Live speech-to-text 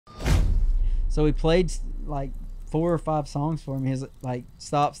So we played like 4 or 5 songs for him. He was like,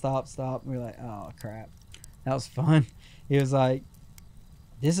 stop, stop, stop. And we were like, oh, crap. That was fun. He was like,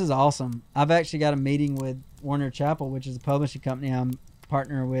 this is awesome. I've actually got a meeting with Warner Chappell, which is a publishing company I'm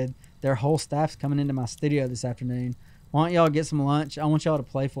partnering with. Their whole staff's coming into my studio this afternoon. Why don't y'all get some lunch? I want y'all to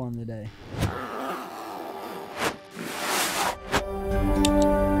play for them today.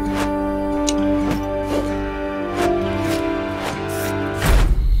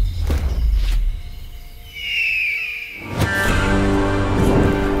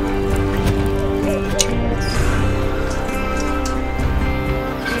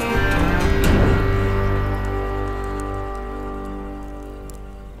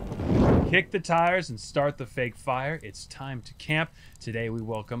 Kick the tires and start the fake fire. It's time to camp. Today we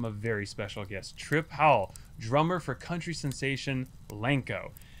welcome a very special guest, Tripp Howell, drummer for country sensation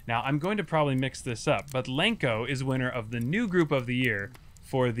LANCO. Now I'm going to probably mix this up, but LANCO is winner of the new group of the year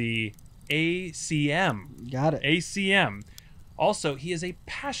for the ACM. Got it. ACM. Also, he is a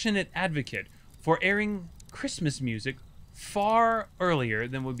passionate advocate for airing Christmas music far earlier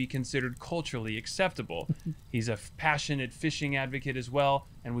than would be considered culturally acceptable. He's a passionate fishing advocate as well,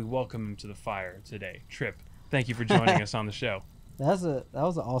 and we welcome him to the fire today. Tripp, thank you for joining us on the show. That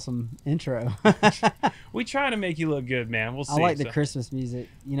was an awesome intro. We try to make you look good, man. We'll see. I like the Christmas music.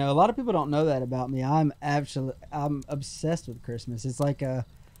 You know, a lot of people don't know that about me. I'm obsessed with Christmas. It's like a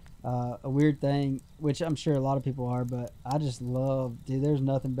weird thing, which I'm sure a lot of people are, but I just love, dude, there's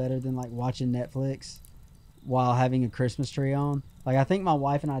nothing better than like watching Netflix while having a Christmas tree on. Like, I think my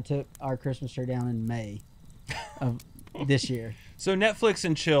wife and I took our Christmas tree down in May of this year. So Netflix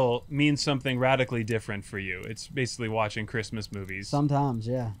and chill means something radically different for you. It's basically watching Christmas movies. Sometimes,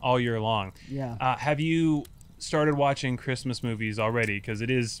 yeah. All year long. Yeah. Have you started watching Christmas movies already? Because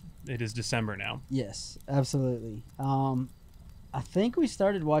it is December now. Yes, absolutely. I think we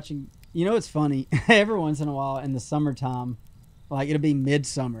started watching, you know, it's funny. Every once in a while in the summertime, like it'll be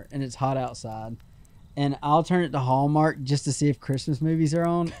midsummer and it's hot outside, and I'll turn it to Hallmark just to see if Christmas movies are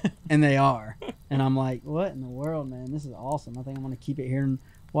on, and they are. And I'm like, what in the world, man? This is awesome. I think I'm going to keep it here and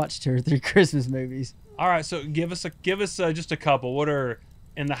watch 2 or 3 Christmas movies. All right, so give us just a couple. What are,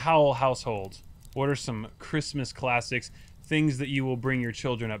 in the Howell household, what are some Christmas classics, things that you will bring your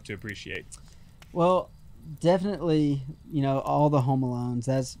children up to appreciate? Well, definitely, you know, all the Home Alones.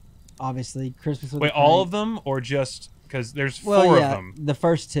 That's obviously Christmas with Wait, the Cranks. all of them, or just... Because there's four Well, of yeah, them. the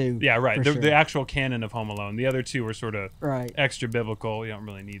first 2. Yeah, right. for The, sure. the actual canon of Home Alone. The other 2 are sort of Right. extra biblical. You don't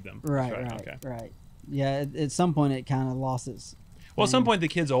really need them. Right, That's right, Okay. right. Yeah, at some point it kind of lost its... Well, at some thing. point the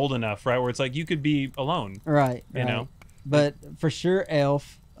kid's old enough, right, where it's like you could be alone. Right, You know? But for sure,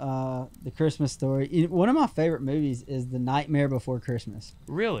 Elf, The Christmas Story. One of my favorite movies is The Nightmare Before Christmas.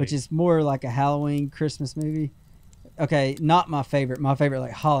 Really? Which is more like a Halloween Christmas movie. Okay, not my favorite. My favorite,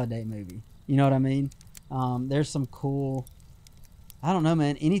 like, holiday movie. You know what I mean? There's some cool... I don't know,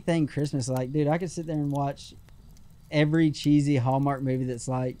 man. Anything Christmas, like, dude, I could sit there and watch every cheesy Hallmark movie that's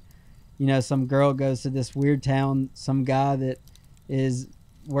like, you know, some girl goes to this weird town, some guy that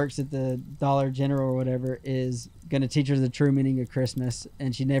works at the Dollar General or whatever is going to teach her the true meaning of Christmas,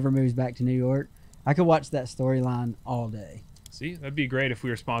 and she never moves back to New York. I could watch that storyline all day. See, that'd be great if we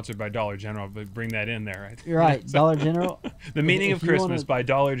were sponsored by Dollar General, but bring that in there, right? You're right. Dollar General. The Meaning of If you Christmas by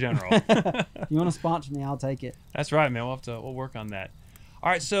Dollar General. If you want to sponsor me, I'll take it. That's right, man. We'll work on that. All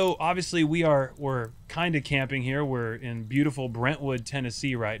right, so obviously we're kind of camping here. We're in beautiful Brentwood,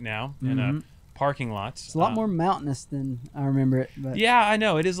 Tennessee right now in a parking lot. It's a lot more mountainous than I remember it. But Yeah, I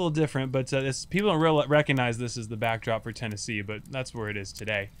know. It is a little different, but people don't recognize this as the backdrop for Tennessee, but that's where it is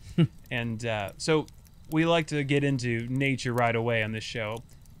today. And so we like to get into nature right away on this show.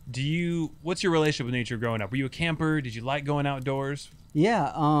 What's your relationship with nature growing up? Were you a camper? Did you like going outdoors?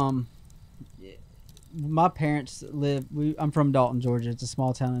 yeah, my parents I'm from Dalton, Georgia. It's a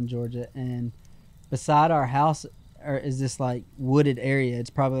small town in Georgia, and beside our house is this like wooded area. It's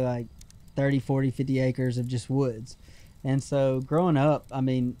probably like 30, 40, 50 acres of just woods. And so growing up, I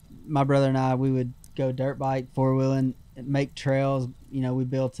mean, my brother and I, we would go dirt bike, 4-wheeling, make trails. You know, we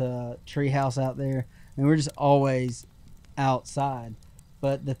built a tree house out there, and we're just always outside.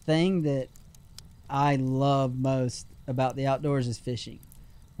 But the thing that I love most about the outdoors is fishing.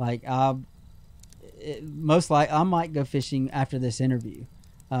 Like, I might go fishing after this interview.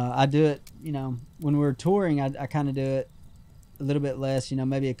 I do it, you know, when we're touring, I kind of do it a little bit less, you know,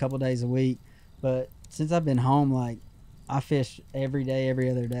 maybe a couple days a week. But since I've been home, like, I fish every day, every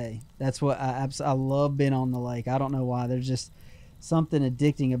other day. That's what I love being on the lake. I don't know why. There's just something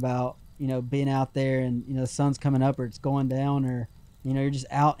addicting about, you know, being out there and, you know, the sun's coming up or it's going down, or, you know, you're just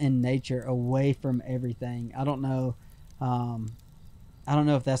out in nature away from everything. I don't know. I don't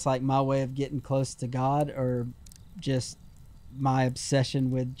know if that's like my way of getting close to God or just my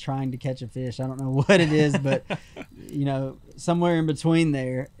obsession with trying to catch a fish. I don't know what it is, but somewhere in between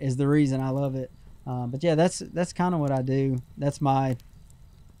there is the reason I love it. But yeah, that's kind of what I do.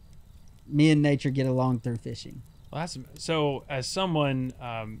 Me and nature get along through fishing. Well, so as someone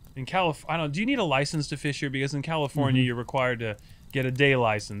in California, do you need a license to fish here? Because in California, you're required to get a day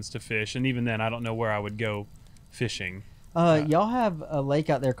license to fish, and even then, I don't know where I would go fishing. Y'all have a lake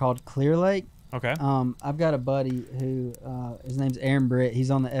out there called Clear Lake. Okay. I've got a buddy who his name's Aaron Britt.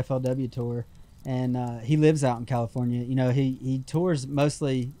 He's on the FLW tour, and he lives out in California. He tours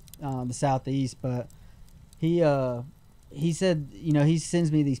mostly the southeast, but he said he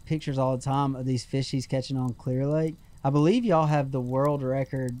sends me these pictures all the time of these fish he's catching on Clear Lake. I believe y'all have the world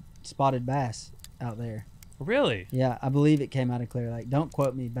record spotted bass out there. Really? Yeah, I believe it came out of Clear Lake. Don't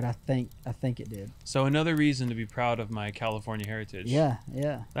quote me, but I think it did. So another reason to be proud of my California heritage. Yeah.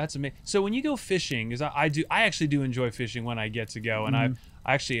 That's amazing. So when you go fishing, because I actually do enjoy fishing when I get to go, and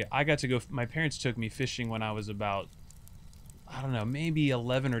I got to go. My parents took me fishing when I was about, I don't know, maybe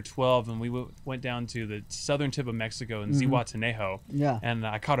 11 or 12, and we went down to the southern tip of Mexico in Zihuatanejo. Yeah. And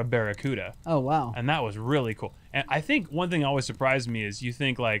I caught a barracuda. Oh wow. And that was really cool. And I think one thing always surprised me is you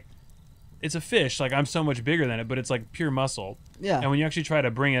think like, it's a fish, like I'm so much bigger than it, but it's like pure muscle. Yeah. And when you actually try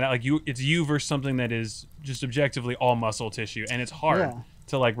to bring it out, like it's you versus something that is just objectively all muscle tissue, and it's hard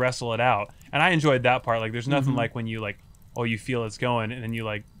to like wrestle it out. And I enjoyed that part. Like there's nothing like when you like, oh, you feel it's going, and then you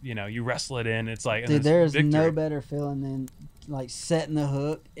like, you wrestle it in. It's like, dude, there's no better feeling than like setting the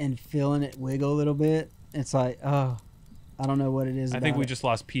hook and feeling it wiggle a little bit. It's like, oh, I don't know what it is. I think we just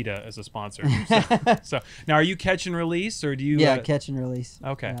lost PETA as a sponsor. So now, are you catch and release, or do you? Yeah, catch and release.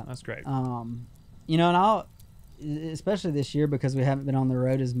 Okay, yeah. That's great. And I'll, especially this year because we haven't been on the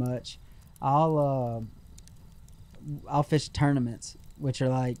road as much, I'll fish tournaments, which are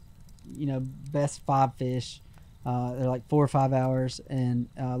like, best 5 fish. They're like 4 or 5 hours, and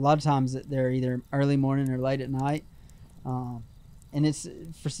a lot of times they're either early morning or late at night. And it's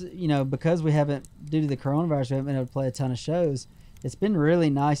because we haven't, due to the coronavirus, we haven't been able to play a ton of shows. It's been really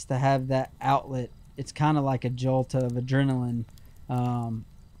nice to have that outlet. It's kind of like a jolt of adrenaline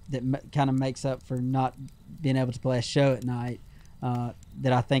that kind of makes up for not being able to play a show at night.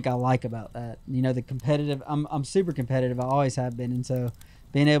 That I think I like about that. The competitive. I'm super competitive. I always have been, and so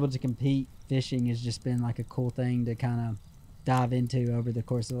being able to compete fishing has just been like a cool thing to kind of dive into over the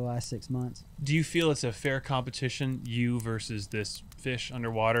course of the last 6 months. Do you feel it's a fair competition, you versus this fish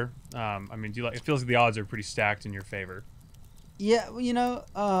underwater? I mean, it feels like the odds are pretty stacked in your favor. Yeah,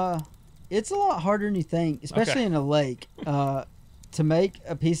 it's a lot harder than you think, especially in a lake. To make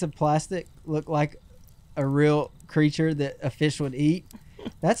a piece of plastic look like a real creature that a fish would eat,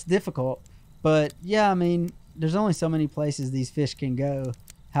 that's difficult. But yeah, I mean, there's only so many places these fish can go.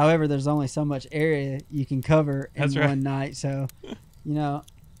 However, there's only so much area you can cover in one night. So, the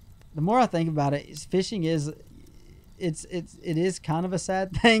more I think about it, fishing it is kind of a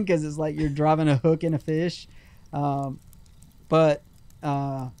sad thing because it's like you're driving a hook in a fish. But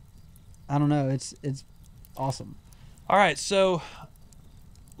I don't know. It's awesome. All right, so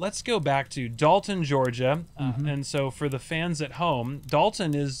let's go back to Dalton, Georgia. And so for the fans at home,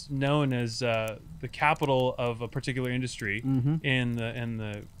 Dalton is known as the capital of a particular industry in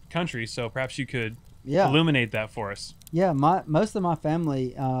the country. So perhaps you could illuminate that for us. Yeah, most of my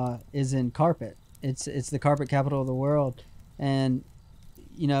family is in carpet. It's the carpet capital of the world. And,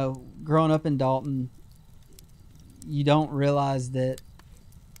 growing up in Dalton, you don't realize that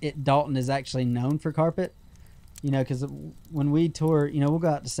Dalton is actually known for carpet. Because when we tour, we'll go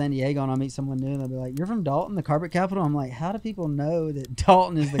out to San Diego and I'll meet someone new and they'll be like, "You're from Dalton, the carpet capital?" I'm like, how do people know that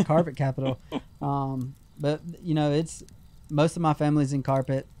Dalton is the carpet capital? But, it's most of my family's in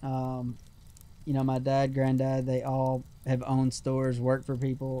carpet. My dad, granddad, they all have owned stores, worked for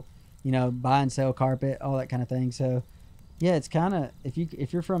people, buy and sell carpet, all that kind of thing. So, yeah, it's kind of,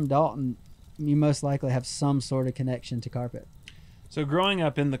 if you're from Dalton, you most likely have some sort of connection to carpet. So growing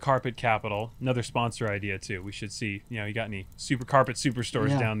up in the carpet capital, another sponsor idea too. We should see, you got any super carpet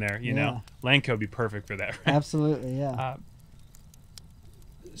superstores down there, know? LANCO would be perfect for that, right? Absolutely, yeah.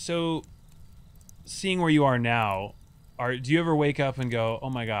 So seeing where you are now, do you ever wake up and go, "Oh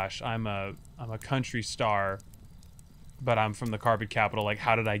my gosh, I'm a country star, but I'm from the carpet capital. Like,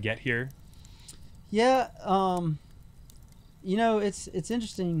 how did I get here?" Yeah, it's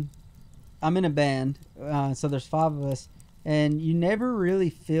interesting. I'm in a band, so there's 5 of us. And you never really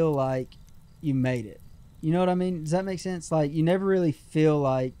feel like you made it. You know what I mean? Does that make sense? Like, you never really feel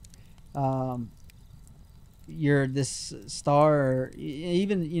like you're this star. Or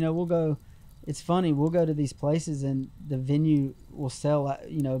even, we'll go it's funny. We'll go to these places and the venue will sell,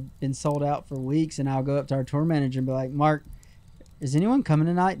 been sold out for weeks. And I'll go up to our tour manager and be like, Mark, is anyone coming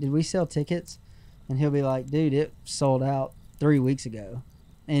tonight? Did we sell tickets? And he'll be like, dude, it sold out 3 weeks ago.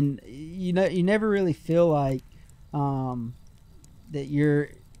 And you never really feel like that you're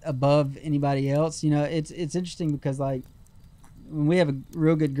above anybody else. It's interesting because like when we have a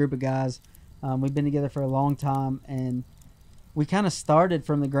real good group of guys, we've been together for a long time, and we kind of started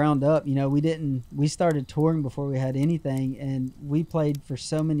from the ground up. We started touring before we had anything, and we played for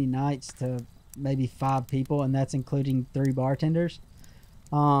so many nights to maybe 5 people, and that's including 3 bartenders.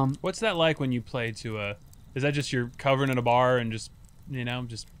 What's that like when you play to is that just you're covering in a bar and just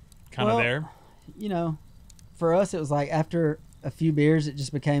kind of there? For us, it was like after a few beers, it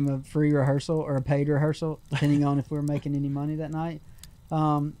just became a free rehearsal or a paid rehearsal, depending on if we were making any money that night.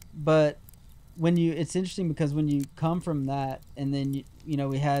 But it's interesting because when you come from that, and then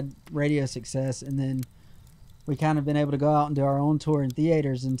we had radio success, and then we kind of been able to go out and do our own tour in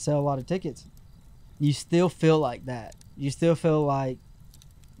theaters and sell a lot of tickets. You still feel like that. You still feel like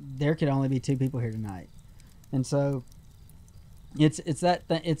there could only be 2 people here tonight, and so it's that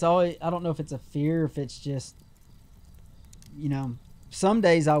thing. It's always, I don't know if it's a fear, if it's just some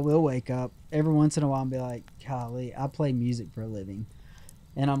days I will wake up every once in a while and be like, golly, I play music for a living.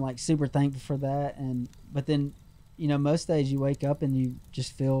 And I'm like super thankful for that. But then, most days you wake up and you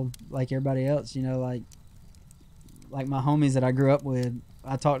just feel like everybody else, like my homies that I grew up with,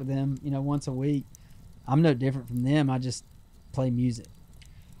 I talk to them, once a week. I'm no different from them. I just play music.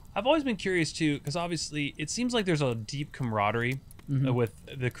 I've always been curious too, because obviously it seems like there's a deep camaraderie with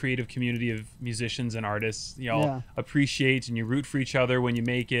the creative community of musicians and artists. You all appreciate and you root for each other when you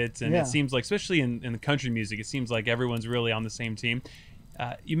make it. And it seems like, especially in the country music, it seems like everyone's really on the same team.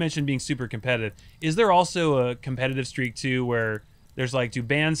 You mentioned being super competitive. Is there also a competitive streak too, where there's like, do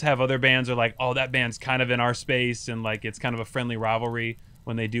bands have other bands, or like, oh, that band's kind of in our space, and like it's kind of a friendly rivalry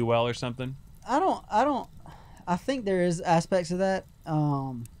when they do well or something? I think there is aspects of that.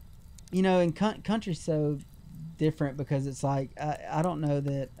 In country's so different because it's like, I don't know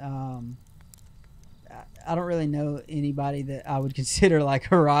that, I don't really know anybody that I would consider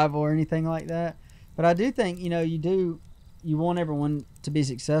like a rival or anything like that. But I do think, you want everyone to be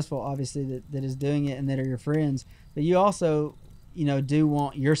successful, obviously, that is doing it and that are your friends. But you also, do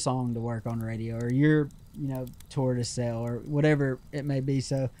want your song to work on radio, or your, tour to sell, or whatever it may be.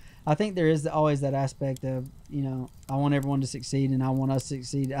 So I think there is always that aspect of, I want everyone to succeed and I want us to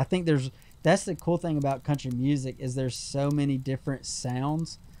succeed. I think that's the cool thing about country music, is there's so many different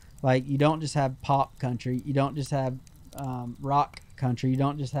sounds. Like, you don't just have pop country. You don't just have rock country. You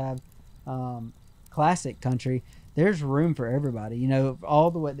don't just have classic country. There's room for everybody,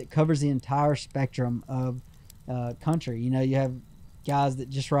 all the way, that covers the entire spectrum of country. You have guys that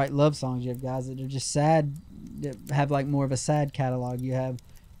just write love songs. You have guys that are just sad, that have like more of a sad catalog. You have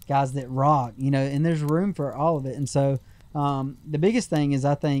guys that rock, and there's room for all of it. And so the biggest thing is,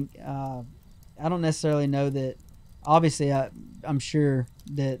 I think, I don't necessarily know that, obviously I'm sure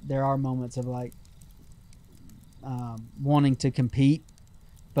that there are moments of like wanting to compete,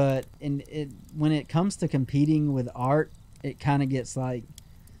 but when it comes to competing with art, it kind of gets like,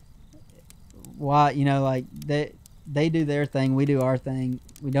 why, like they do their thing, we do our thing.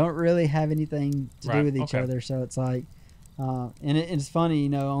 We don't really have anything to do with each other. So it's like, and it's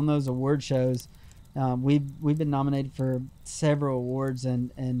funny, on those award shows, we've been nominated for several awards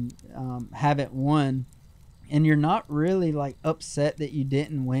and haven't won, and you're not really like upset that you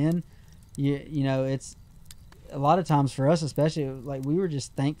didn't win. It's a lot of times for us, especially, like, we were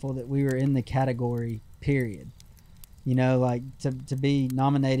just thankful that we were in the category, period. Like to be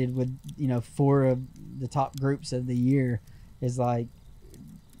nominated with 4 of the top groups of the year is like,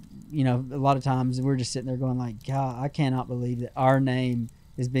 a lot of times we're just sitting there going like, God, I cannot believe that our name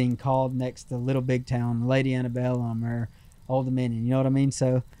is being called next to Little Big Town, Lady Antebellum, or Old Dominion. You know what I mean?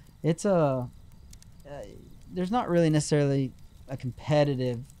 So it's there's not really necessarily a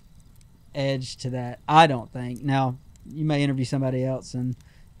competitive edge to that, I don't think. Now, you may interview somebody else and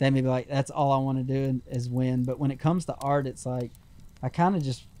they may be like, that's all I want to do is win. But when it comes to art, it's like, I kind of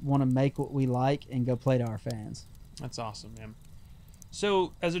just want to make what we like and go play to our fans. That's awesome, man.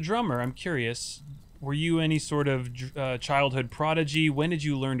 So as a drummer, I'm curious, were you any sort of childhood prodigy? When did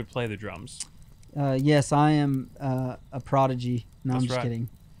you learn to play the drums? Yes, I am a prodigy. No, I'm just kidding.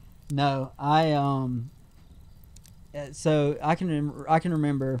 No, so I can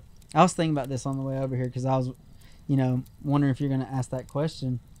remember, I was thinking about this on the way over here because I was, wondering if you're going to ask that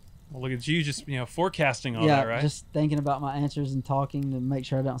question. Well, look at you just, forecasting all that, right? Just thinking about my answers and talking to make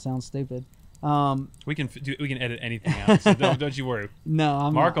sure I don't sound stupid. We can edit anything out, so don't you worry. No,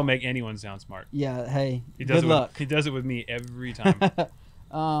 Mark will make anyone sound smart. Yeah, hey, Good luck. He does it with me every time.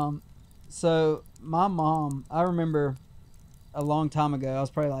 So my mom, I remember a long time ago, I was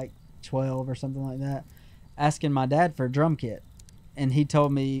probably like 12 or something like that, asking my dad for a drum kit, and he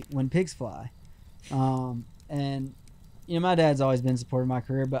told me When Pigs Fly. And my dad's always been supportive of my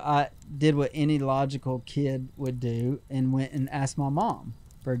career, but I did what any logical kid would do and went and asked my mom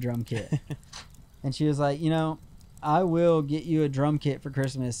for a drum kit. And she was like, I will get you a drum kit for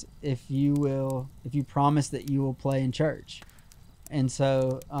Christmas if you promise that you will play in church. And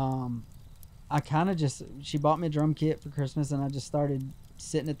so I kind of she bought me a drum kit for Christmas, and I just started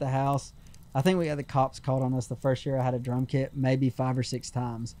sitting at the house. I think we had the cops called on us the first year I had a drum kit, maybe 5 or 6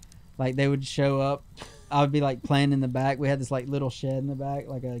 times. Like, they would show up. I would be like playing in the back. We had this like little shed in the back,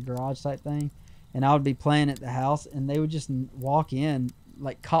 like a garage type thing. And I would be playing at the house, and they would just walk in.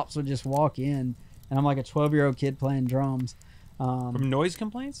 Like, cops would just walk in, and I'm like a 12-year-old kid playing drums. From noise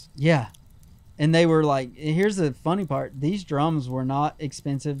complaints? Yeah. And they were like, here's the funny part. These drums were not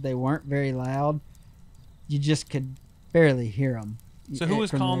expensive. They weren't very loud. You just could barely hear them. So who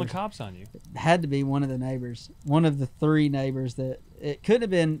was calling the cops on you? It had to be one of the neighbors. One of the 3 neighbors that it could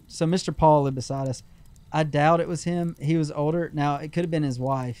have been. So Mr. Paul lived beside us. I doubt it was him. He was older. Now, it could have been his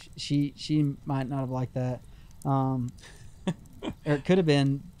wife. She might not have liked that. Or it could have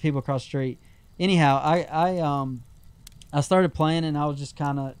been people across the street. Anyhow, I started playing, and I was just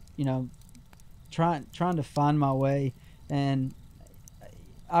kind of, trying to find my way. And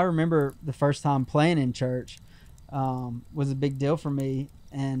I remember the first time playing in church was a big deal for me.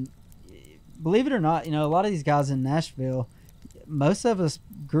 And believe it or not, a lot of these guys in Nashville, most of us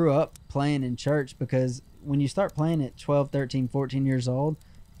grew up playing in church, because when you start playing at 12, 13, 14 years old,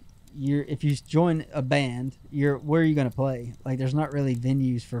 if you join a band, where are you going to play? Like, there's not really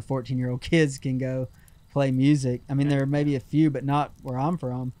venues for 14-year-old kids can go play music. I mean, there may be a few, but not where I'm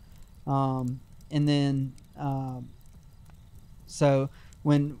from. And then, so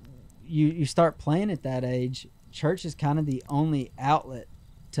when you start playing at that age, church is kind of the only outlet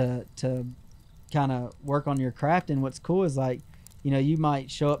to kind of work on your craft. And what's cool is, like, you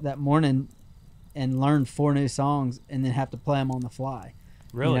might show up that morning and learn 4 new songs and then have to play them on the fly.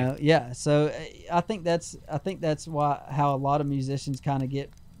 Really? Yeah. So I think that's how a lot of musicians kind of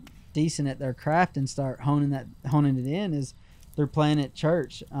get decent at their craft and start honing it in, is they're playing at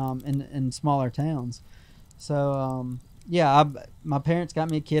church in smaller towns. So my parents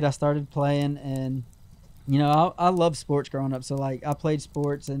got me a kid. I started playing, and I love sports growing up. So, like, I played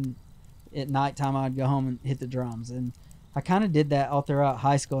sports, and at nighttime I'd go home and hit the drums. And I kind of did that all throughout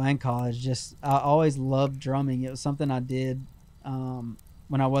high school and college. I always loved drumming. It was something I did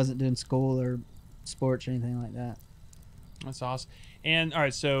when I wasn't doing school or sports or anything like that. That's awesome. And all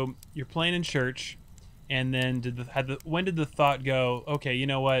right, so you're playing in church, and then when did the thought go, okay, you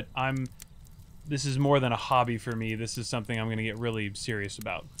know what, this is more than a hobby for me. This is something I'm going to get really serious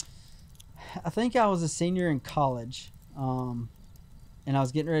about. I think I was a senior in college, and I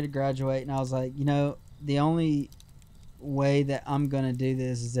was getting ready to graduate, and I was like, the only way that I'm going to do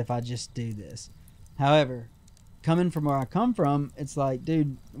this is if I just do this. However, coming from where I come from, it's like,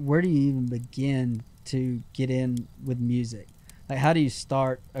 dude, where do you even begin to get in with music? Like, how do you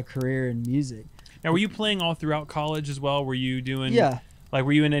start a career in music? Now, were you playing all throughout college as well? Were you doing, yeah, like,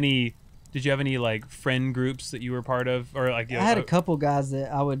 were you in any, did you have any, like, friend groups that you were part of? Or, like, I had a couple guys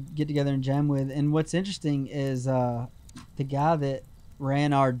that I would get together and jam with. And what's interesting is the guy that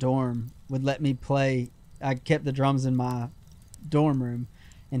ran our dorm would let me play. I kept the drums in my dorm room,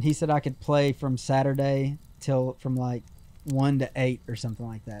 and he said I could play from Saturday from like 1 to 8 or something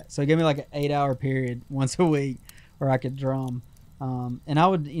like that. So he gave me like an 8-hour period once a week where I could drum. And I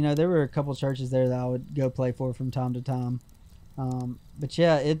would, there were a couple churches there that I would go play for from time to time. But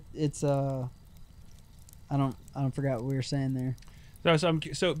yeah, it's I don't forget what we were saying there.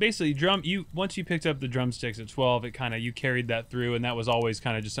 So basically, once you picked up the drumsticks at 12, it kind of, you carried that through, and that was always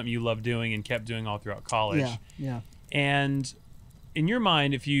kind of just something you loved doing and kept doing all throughout college. Yeah. And in your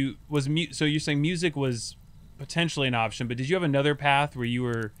mind, so you're saying music was potentially an option, but did you have another path where you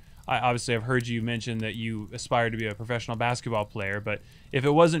were? Obviously, I've heard you mention that you aspired to be a professional basketball player, but if it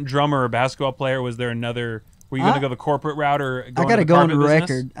wasn't drummer or basketball player, was there another? Were you going to go the corporate route or go? I got to go on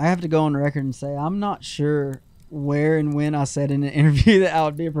record. I have to go on record and say I'm not sure where and when I said in an interview that I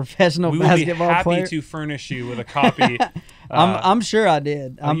would be a professional basketball player. We would be happy to furnish you with a copy. I'm sure I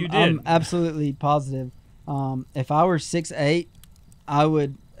did. You did. I'm absolutely positive. If I were 6'8", I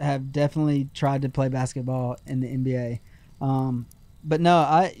would have definitely tried to play basketball in the NBA. But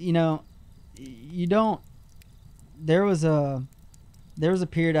no, you don't. There was there was a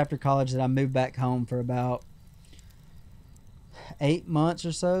period after college that I moved back home for about 8 months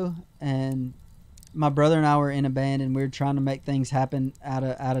or so, and my brother and I were in a band, and we were trying to make things happen out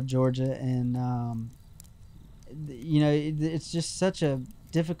of Georgia, and it's just such a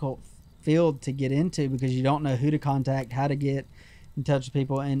difficult field to get into because you don't know who to contact, how to get in touch with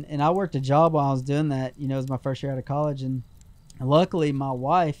people, and I worked a job while I was doing that. It was my first year out of college, and luckily my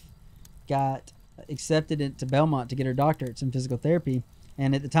wife got accepted into Belmont to get her doctorates in physical therapy,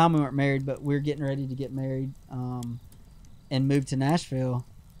 and at the time we weren't married, but we were getting ready to get married, and moved to Nashville.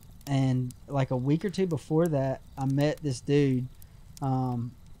 And like a week or two before that, I met this dude,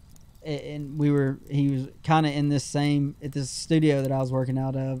 and he was kind of in at this studio that I was working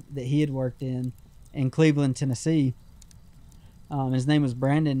out of that he had worked in Cleveland, Tennessee. His name was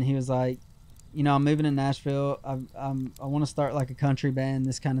Brandon. He was like, I'm moving to Nashville. I want to start like a country band,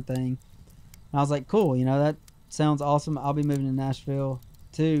 this kind of thing. And I was like, cool. That sounds awesome. I'll be moving to Nashville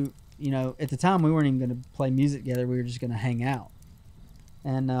too. At the time we weren't even going to play music together. We were just going to hang out.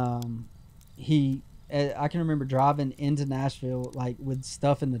 And I can remember driving into Nashville like with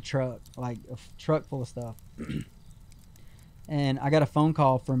stuff in the truck, like a truck full of stuff. And I got a phone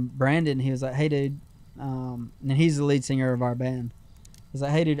call from Brandon. He was like, hey dude, and he's the lead singer of our band. He's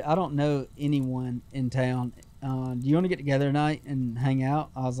like, hey dude, I don't know anyone in town. Do you want to get together tonight and hang out?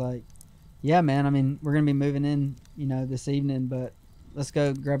 I was like, yeah man, I mean, we're going to be moving in, this evening, but let's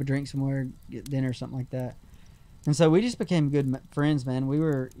go grab a drink somewhere, get dinner or something like that. And so we just became good friends, man. We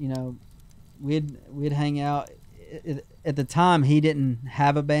were, we'd hang out. At the time, he didn't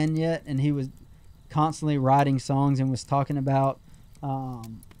have a band yet, and he was constantly writing songs and was talking about,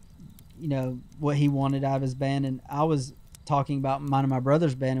 what he wanted out of his band. And I was talking about mine and my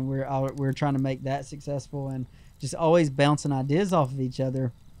brother's band, and we were trying to make that successful and just always bouncing ideas off of each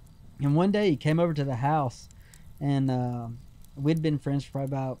other. And one day he came over to the house, and we'd been friends for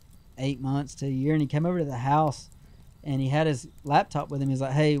probably about 8 months to a year, and he came over to the house and he had his laptop with him. He's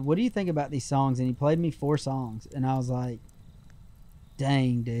like, hey, what do you think about these songs? And he played me 4 songs, and I was like,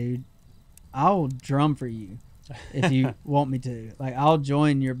 dang dude, I'll drum for you if you want me to, like I'll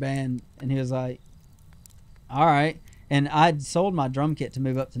join your band. And he was like, all right. And I'd sold my drum kit to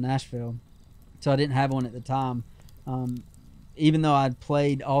move up to Nashville, so I didn't have one at the time. Even though I'd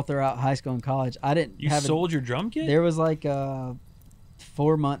played all throughout high school and college, I didn't have sold your drum kit? There was like a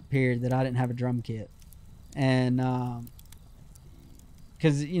 4-month period that I didn't have a drum kit, and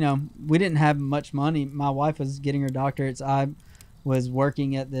because we didn't have much money. My wife was getting her doctorates. I was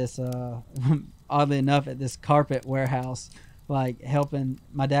working at this oddly enough at this carpet warehouse, like helping.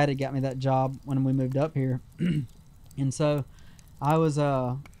 My dad had got me that job when we moved up here, and so I was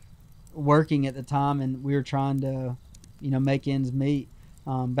working at the time, and we were trying to make ends meet.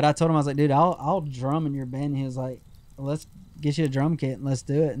 But I told him, I was like, dude, I'll drum in your band. And he was like, let's get you a drum kit and let's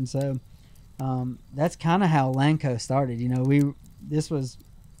do it. And so that's kind of how LANCO started. This was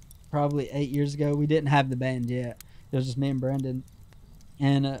probably 8 years ago. We didn't have the band yet. It was just me and Brendan.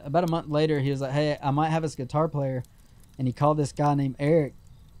 And about a month later, he was like, hey, I might have this guitar player. And he called this guy named Eric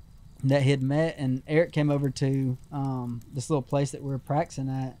that he had met. And Eric came over to this little place that we were practicing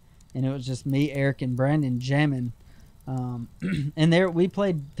at. And it was just me, Eric, and Brandon jamming. And there we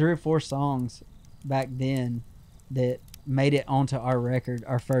played 3 or 4 songs back then that made it onto our record,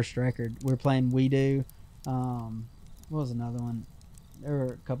 our first record. We were playing We Do. What was another one? There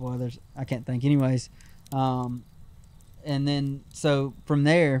were a couple others. I can't think. Anyways, and then so from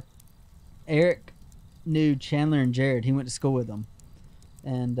there, Eric knew Chandler and Jared. He went to school with them,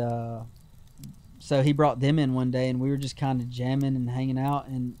 and so he brought them in one day, and we were just kind of jamming and hanging out,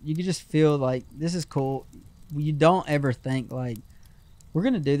 and you could just feel like this is cool. You don't ever think like we're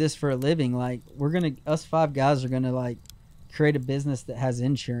gonna do this for a living. Like us 5 guys are gonna like create a business that has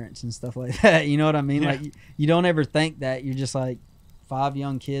insurance and stuff like that. You know what I mean? Yeah. Like you don't ever think that. You're just like 5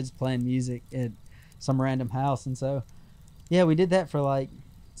 young kids playing music at some random house. And so yeah, we did that for like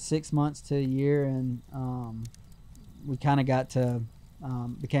 6 months to a year, and we kind of got to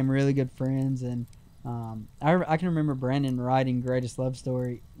became really good friends. And I can remember Brandon writing Greatest Love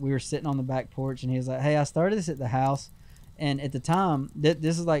Story. We were sitting on the back porch, and he was like, hey, I started this at the house, and at the time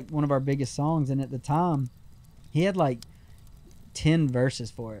this is like one of our biggest songs, and at the time he had like 10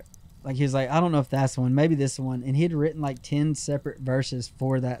 verses for it. Like he was like, I don't know if that's the one, maybe this one, and he had written like 10 separate verses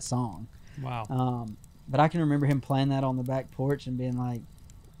for that song. Wow. But I can remember him playing that on the back porch and being like,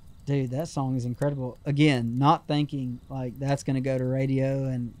 dude, that song is incredible. Again, not thinking like that's going to go to radio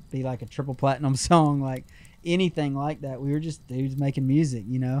and be like a triple platinum song, like anything like that. We were just dudes making music,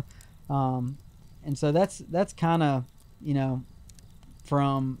 and so that's kind of,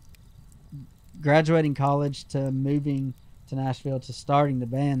 from graduating college to moving to Nashville to starting the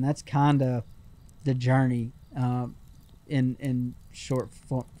band, that's kind of the journey in short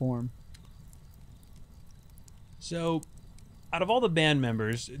form. So, out of all the band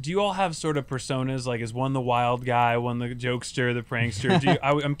members, do you all have sort of personas? Like, is one the wild guy, one the jokester, the prankster?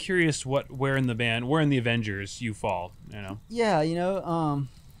 I'm curious where in the Avengers you fall. You know? Yeah,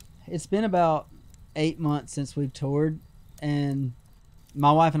 it's been about 8 months since we've toured, and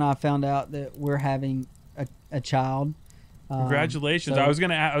my wife and I found out that we're having a child. Congratulations! So, I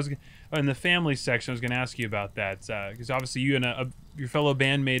was in the family section. I was gonna ask you about that because obviously you and your fellow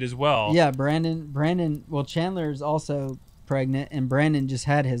bandmate as well. Yeah, Brandon. Well, Chandler's also pregnant, and Brandon just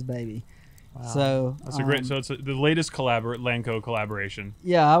had his baby. Wow. So that's a great. So it's the latest LANCO collaboration.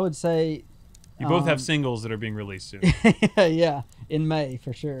 Yeah, I would say you both have singles that are being released soon. Yeah, in May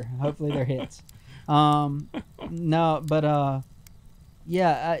for sure. Hopefully they're hits. No, but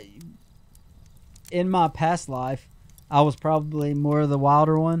yeah. In my past life, I was probably more of the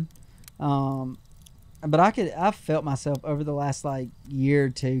wilder one. But I felt myself over the last like year or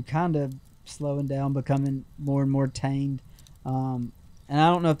two kind of slowing down, becoming more and more tamed. And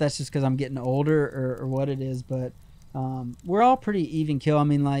I don't know if that's just because I'm getting older or what it is, but we're all pretty even kill. I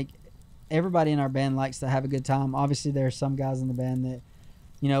mean, like, everybody in our band likes to have a good time. Obviously, there are some guys in the band that,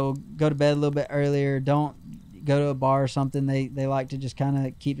 go to bed a little bit earlier, don't go to a bar or something. They like to just kind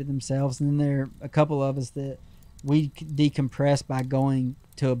of keep it themselves. And then there are a couple of us that we decompress by going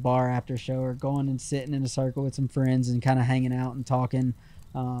to a bar after a show or going and sitting in a circle with some friends and kind of hanging out and talking.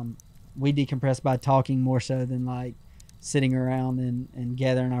 We decompress by talking more so than like sitting around and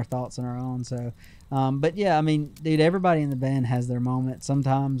gathering our thoughts on our own. So, but yeah, I mean, dude, everybody in the band has their moment.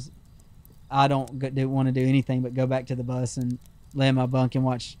 Sometimes I don't want to do anything but go back to the bus and lay in my bunk and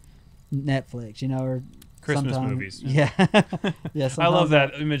watch Netflix, or Christmas movies. Yeah. Yeah. I love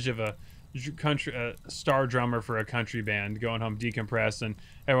that image of a star drummer for a country band going home decompress, and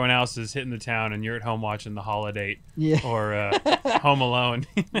everyone else is hitting the town, and you're at home watching The Holiday, or Home Alone.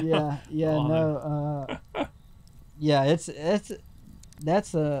 Yeah.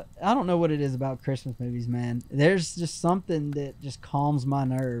 That's I don't know what it is about Christmas movies, man. There's just something that just calms my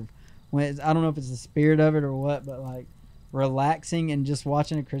nerve I don't know if it's the spirit of it or what, but like relaxing and just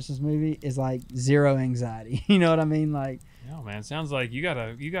watching a Christmas movie is like zero anxiety. You know what I mean? Like, oh man, sounds like you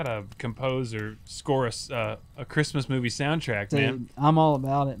gotta compose or score a Christmas movie soundtrack, dude, man. I'm all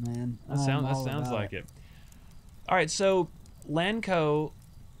about it, man. That sounds like it. All right, so LANCO,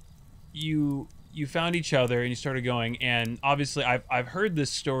 you found each other and you started going, and obviously I've heard this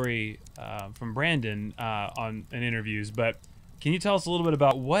story from Brandon in interviews, but can you tell us a little bit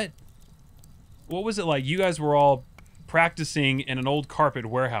about what was it like? You guys were all practicing in an old carpet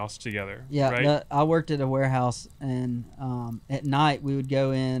warehouse together. Yeah, right? I worked at a warehouse, and at night we would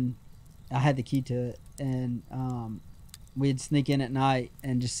go in. I had the key to it, and we'd sneak in at night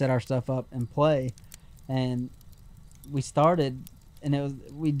and just set our stuff up and play. And we started, and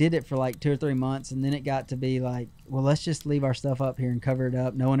we did it for like 2 or 3 months, and then it got to be like, well, let's just leave our stuff up here and cover it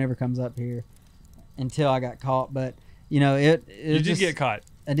up. No one ever comes up here, until I got caught. But you did get caught.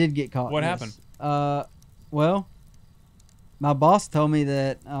 I did get caught. What yes. happened? Well, my boss told me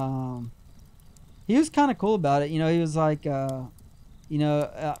that he was kind of cool about it. He was like, you're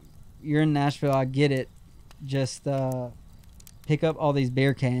in Nashville, I get it. Just pick up all these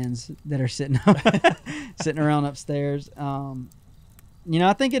beer cans that are sitting around upstairs.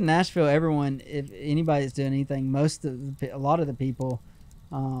 I think in Nashville, everyone, if anybody's doing anything, a lot of the people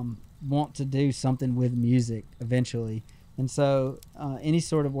want to do something with music eventually. And so any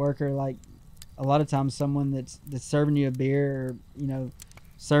sort of worker, like a lot of times someone that's serving you a beer or,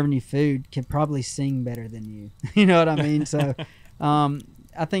 serving you food can probably sing better than you. You know what I mean? So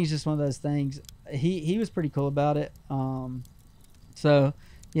I think it's just one of those things. He was pretty cool about it. So,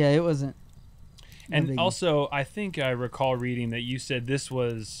 yeah, it wasn't. And also, I think I recall reading that you said this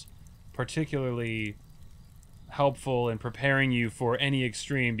was particularly helpful in preparing you for any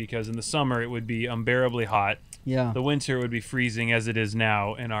extreme, because in the summer it would be unbearably hot. Yeah. The winter would be freezing as it is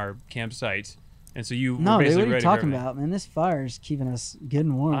now in our campsite. And so you No, were dude, basically what are you ready talking for about, man? This fire is keeping us good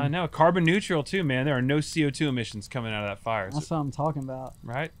and warm. I know. Carbon neutral, too, man. There are no CO2 emissions coming out of that fire. That's what I'm talking about.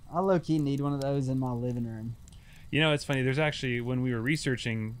 Right? I low-key need one of those in my living room. It's funny. There's actually, when we were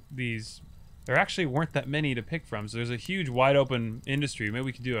researching these, there actually weren't that many to pick from. So there's a huge, wide-open industry. Maybe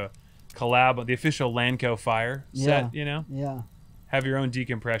we could do a collab on the official LANCO fire set, Yeah. Have your own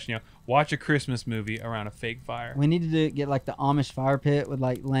decompression, watch a Christmas movie around a fake fire. We need to get like the Amish fire pit with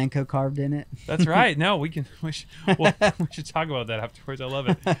like LANCO carved in it. That's right. No, we should talk about that afterwards. I love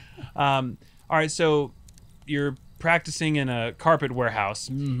it. All right, so you're practicing in a carpet warehouse,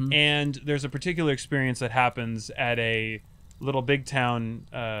 Mm-hmm. and there's a particular experience that happens at a Little Big Town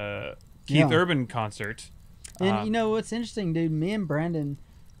Keith Urban concert. And you know what's interesting, dude? Me and Brandon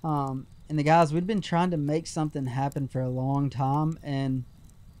and the guys, we'd been trying to make something happen for a long time, and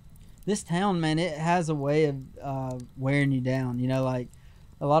this town, man, it has a way of wearing you down. You know, like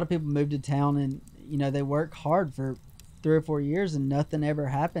a lot of people move to town and, you know, they work hard for 3 or 4 years and nothing ever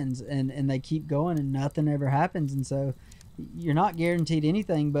happens, and they keep going and nothing ever happens. And so you're not guaranteed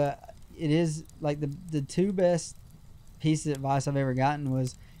anything, but it is like the two best pieces of advice I've ever gotten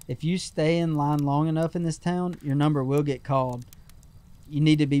was, if you stay in line long enough in this town, your number will get called. You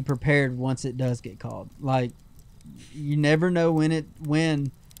need to be prepared once it does get called. Like, you never know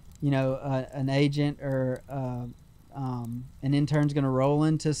when you know, an agent or an intern's going to roll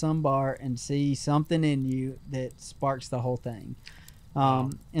into some bar and see something in you that sparks the whole thing.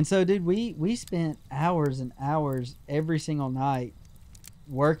 And so, dude, we spent hours and hours every single night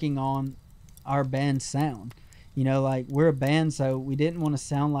working on our band's sound. You know, like, we're a band, so we didn't want to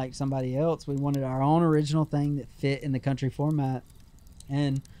sound like somebody else. We wanted our own original thing that fit in the country format.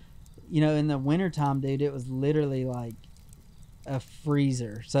 And, you know, in the wintertime, dude, it was literally like a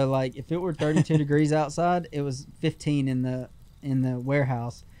freezer. So, like, if it were 32 degrees outside, it was 15 in the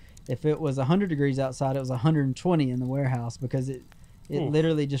warehouse. If it was 100 degrees outside, it was 120 in the warehouse, because it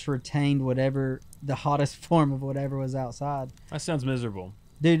literally just retained whatever, the hottest form of whatever was outside. That sounds miserable.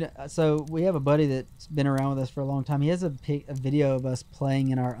 Dude, so we have a buddy that's been around with us for a long time. He has a video of us playing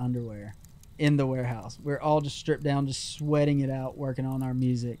in our underwear in the warehouse. We're all just stripped down, just sweating it out, working on our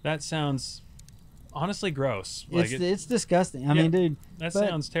music. That sounds honestly gross. It's disgusting. I mean, dude, that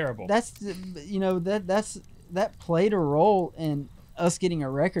sounds terrible. That's, you know, that played a role in us getting a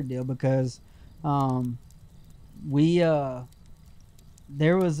record deal, because there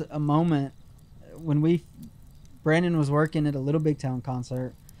was a moment when Brandon was working at a Little Big Town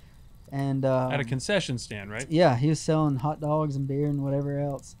concert, and at a concession stand, right? Yeah, he was selling hot dogs and beer and whatever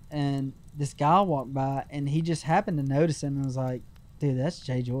else, and this guy walked by, and he just happened to notice him and was like, dude, that's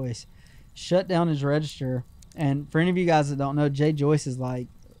Jay Joyce. Shut down his register. And for any of you guys that don't know, Jay Joyce is like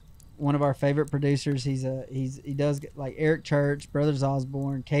one of our favorite producers. He does like Eric Church, Brothers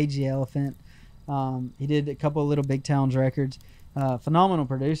Osborne, KG Elephant. He did a couple of Little Big Towns records. Phenomenal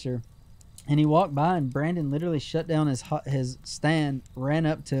producer. And he walked by, and Brandon literally shut down his stand, ran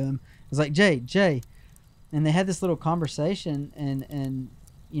up to him, was like, Jay. And they had this little conversation, and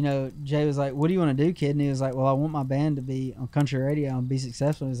you know, Jay was like, what do you want to do, kid? And he was like, well, I want my band to be on country radio and be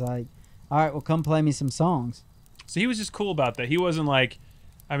successful. He was like, all right, well, come play me some songs. So he was just cool about that. He wasn't like,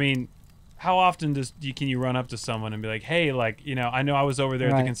 I mean, how often can you run up to someone and be like, hey, like, you know I was over there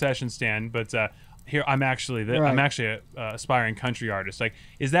at the concession stand, but here I'm actually a aspiring country artist. Like,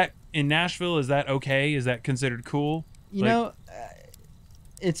 is that in Nashville? Is that okay? Is that considered cool? You know,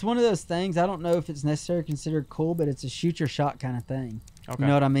 it's one of those things. I don't know if it's necessarily considered cool, but it's a shoot your shot kind of thing. Okay. You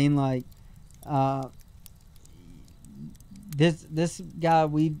know what I mean? Like, this guy,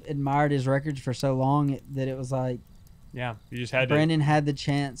 we admired his records for so long that it was like, yeah, you just had Brandon had the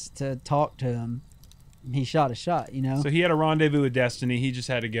chance to talk to him. He shot a shot, you know. So he had a rendezvous with destiny. He just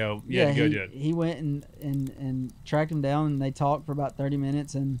had to go. Go do it. He went and tracked him down, and they talked for about 30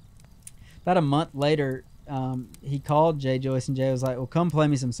 minutes. And about a month later, he called Jay Joyce, and Jay was like, well, come play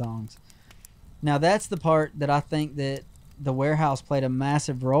me some songs. Now, that's the part that I think that the warehouse played a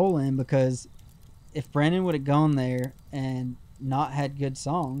massive role in, because if Brandon would have gone there and not had good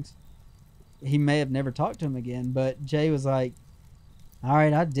songs, he may have never talked to him again. But Jay was like, all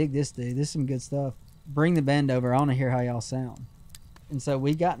right, I dig this dude. This is some good stuff. Bring the band over. I want to hear how y'all sound. And so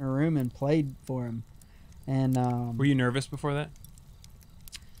we got in a room and played for him. And were you nervous before that?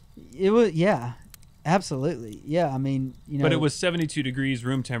 It was, yeah, absolutely. Yeah, I mean, you know. But it was 72 degrees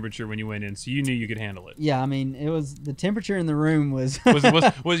room temperature when you went in, so you knew you could handle it. Yeah, I mean, it was, the temperature in the room was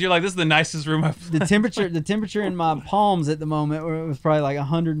was you're like, this is the nicest room I've the temperature in my palms at the moment was probably like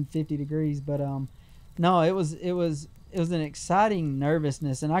 150 degrees. But no, it was an exciting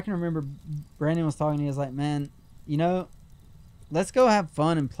nervousness. And I can remember Brandon was talking to me. He was like, man, you know, let's go have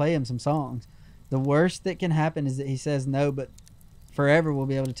fun and play him some songs. The worst that can happen is that he says no, but forever we'll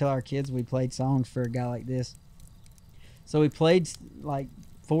be able to tell our kids we played songs for a guy like this. So we played like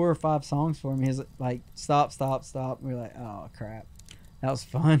 4 or 5 songs for him. He was like, stop. And we were like, oh, crap. That was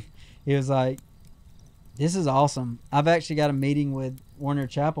fun. He was like, this is awesome. I've actually got a meeting with Warner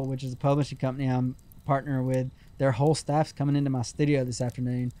Chappell, which is a publishing company I'm partnering with. Their whole staff's coming into my studio this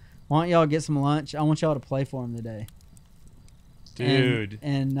afternoon. Why don't y'all get some lunch? I want y'all to play for them today. Dude.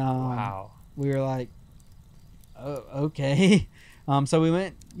 And wow. We were like, oh, okay. So we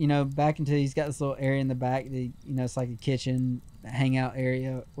went, you know, back into, he's got this little area in the back. You know, it's like a kitchen, hangout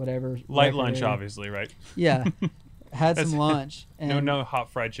area, whatever. Light lunch, area. Obviously, right? Yeah. had That's- some lunch. And, no hot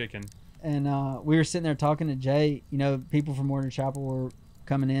fried chicken. And we were sitting there talking to Jay. You know, people from Warner Chapel were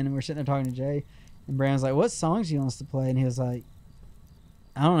coming in, and we were sitting there talking to Jay. And Brandon's like, "What songs do you want us to play?" And he was like,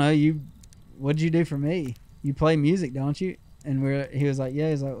 "I don't know. What did you do for me? You play music, don't you?" And he was like, "Yeah."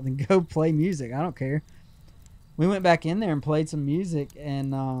 He's like, "Well, then go play music. I don't care." We went back in there and played some music,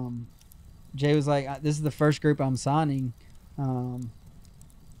 and Jay was like, "This is the first group I'm signing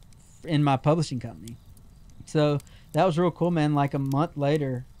in my publishing company." So that was real cool, man. Like a month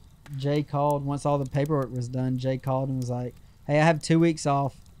later, Jay called. Once all the paperwork was done, Jay called and was like, "Hey, I have 2 weeks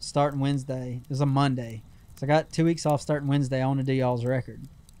off starting Wednesday." It was a Monday. So I got 2 weeks off starting Wednesday. I want to do y'all's record.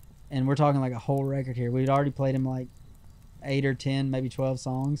 And we're talking like a whole record here. We'd already played him like 8 or 10, maybe 12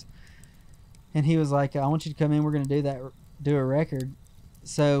 songs. And he was like, "I want you to come in. We're going to do a record."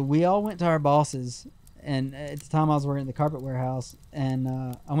 So we all went to our bosses. And at the time I was working at the carpet warehouse. And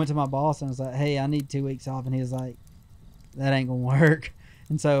I went to my boss and was like, "Hey, I need 2 weeks off." And he was like, "That ain't going to work."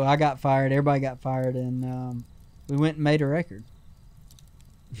 And so I got fired. Everybody got fired. And we went and made a record.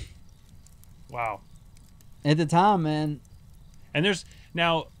 Wow. At the time, man. And there's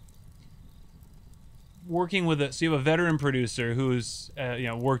now working with so you have a veteran producer who's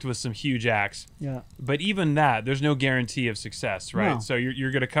worked with some huge acts. Yeah. But even that, there's no guarantee of success, right? No. So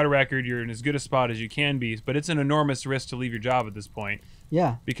you're going to cut a record, you're in as good a spot as you can be, but it's an enormous risk to leave your job at this point.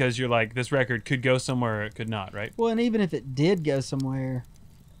 Yeah. Because you're like, this record could go somewhere, it could not, right? Well, and even if it did go somewhere,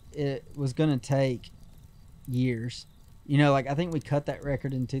 it was going to take years. You know, like I think we cut that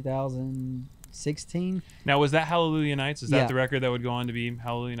record in 2016. Now, was that Hallelujah Nights? Is that Yeah. the record that would go on to be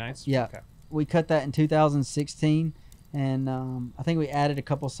Hallelujah Nights? Yeah. Okay. We cut that in 2016, and I think we added a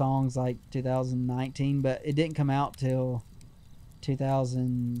couple songs like 2019, but it didn't come out till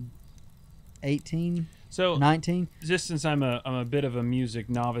 2018, So 19. just since I'm a bit of a music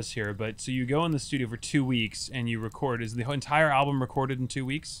novice here, but so you go in the studio for 2 weeks and you record. Is the entire album recorded in 2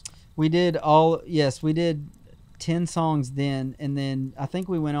 weeks? We did 10 songs then, and then I think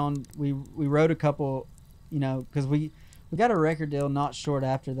we went on. We wrote a couple, because we got a record deal not short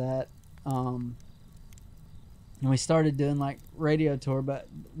after that. And we started doing like radio tour, but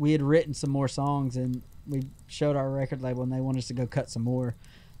we had written some more songs and we showed our record label and they wanted us to go cut some more.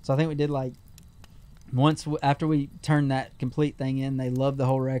 So I think we did like after we turned that complete thing in, they loved the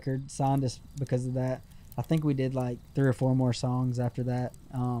whole record, signed us because of that. I think we did like 3 or 4 more songs after that.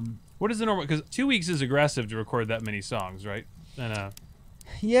 What is the normal? Because 2 weeks is aggressive to record that many songs, right? And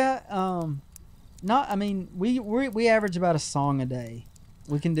yeah, I mean, we average about a song a day.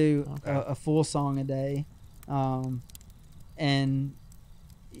 We can do a full song a day, and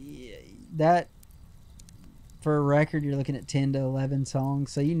that for a record you're looking at 10 to 11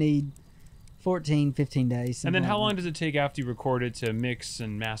 songs. So you need 14, 15 days. And then how long does it take after you record it to mix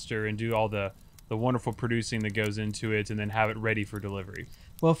and master and do all the wonderful producing that goes into it, and then have it ready for delivery?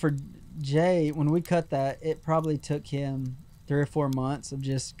 Well, for Jay, when we cut that, it probably took him 3 or 4 months of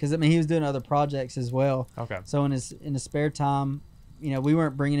just because he was doing other projects as well. Okay. So in his spare time, we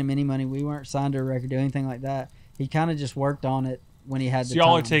weren't bringing him any money. We weren't signed to a record or anything like that. He kind of just worked on it when he had the time. So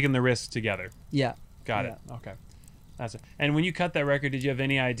y'all are taking the risk together. Yeah. Got it. Okay. That's it. And when you cut that record, did you have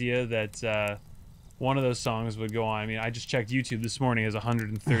any idea that one of those songs would go on? I mean, I just checked YouTube this morning; it has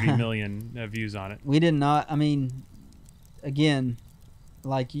 130 million views on it. We did not. I mean, again,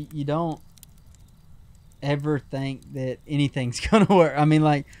 like you don't ever think that anything's gonna work. I mean,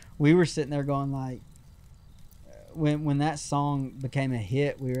 like we were sitting there going like, when that song became a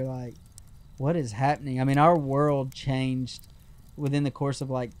hit, we were like, what is happening? I mean, our world changed within the course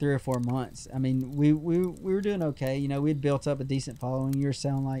of like 3 or 4 months. I mean, we were doing okay. We'd built up a decent following. You were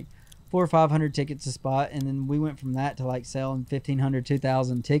selling like 400 or 500 tickets a spot, and then we went from that to like selling 1,500,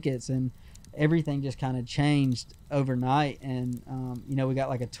 2,000 tickets, and everything just kind of changed overnight. And we got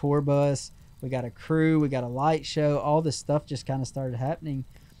like a tour bus, we got a crew, we got a light show. All this stuff just kind of started happening,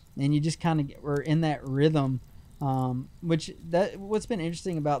 and you just kind of were in that rhythm. What's been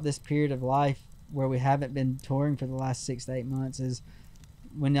interesting about this period of life where we haven't been touring for the last 6 to 8 months is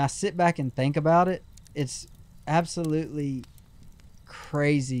when I sit back and think about it, it's absolutely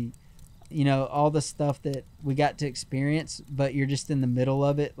crazy. All the stuff that we got to experience, but you're just in the middle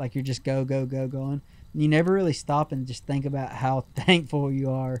of it. Like you're just go going. You never really stop and just think about how thankful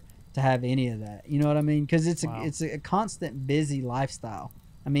you are to have any of that. You know what I mean? Because it's a constant busy lifestyle.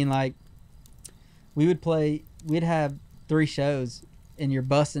 I mean, like we'd have 3 shows and you're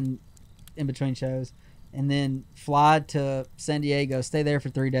bussing in between shows, and then fly to San Diego, stay there for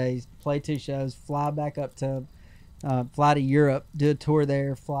 3 days, play 2 shows, fly back up to fly to Europe, do a tour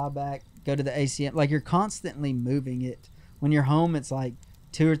there, fly back, go to the ACM. Like you're constantly moving it. When you're home, it's like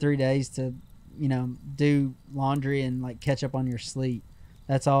 2 or 3 days to do laundry and like catch up on your sleep.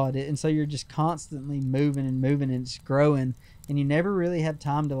 That's all it is. And so you're just constantly moving and moving, and it's growing, and you never really have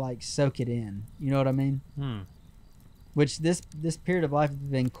time to like soak it in. You know what I mean? Which this period of life has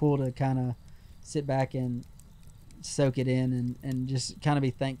been cool to kind of sit back and soak it in, and just kind of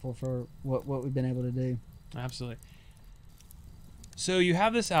be thankful for what we've been able to do. Absolutely. So you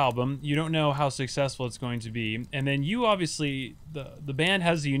have this album, you don't know how successful it's going to be, and then you obviously, the band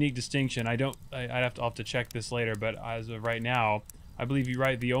has a unique distinction. I'd have to check this later, but as of right now, I believe you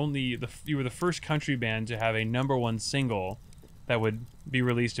were the first country band to have a #1 single that would be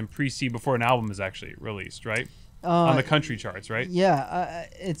released in pre-seed before an album is actually released, right? On the country charts, right? Yeah,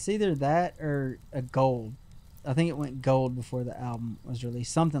 it's either that or a gold. I think it went gold before the album was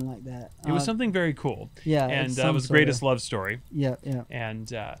released, something like that. It was something very cool. Yeah, and it was Greatest Love Story. Yeah.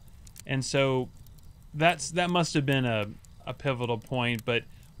 And so that must have been a pivotal point. But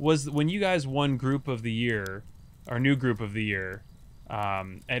when you guys won Group of the Year, or New Group of the Year,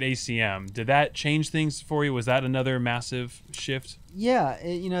 at ACM, did that change things for you? Was that another massive shift? Yeah,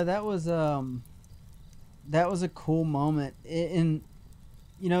 that was a cool moment.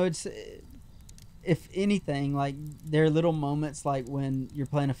 It's. If anything, like there are little moments like when you're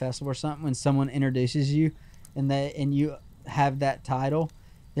playing a festival or something, when someone introduces you and you have that title,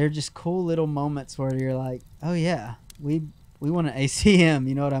 they're just cool little moments where you're like, oh yeah, we won an ACM,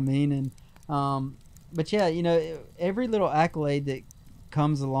 you know what I mean? And but yeah, every little accolade that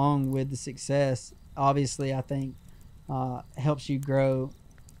comes along with the success, obviously I think helps you grow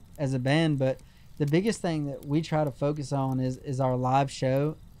as a band. But the biggest thing that we try to focus on is our live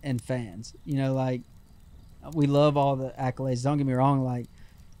show and fans. Like we love all the accolades, don't get me wrong, like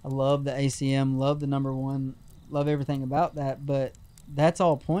I love the ACM, love the #1, love everything about that, but that's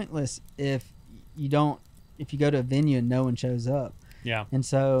all pointless if you go to a venue and no one shows up. Yeah. And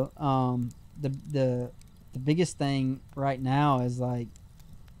so the biggest thing right now is like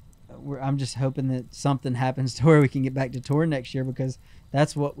I'm just hoping that something happens to where we can get back to tour next year, because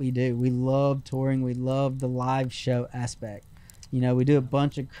that's what we do. We love touring, we love the live show aspect. We do a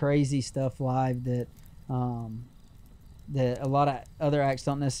bunch of crazy stuff live that a lot of other acts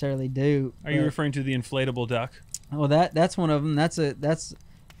don't necessarily do. Are you referring to the inflatable duck? Well, that's one of them. That's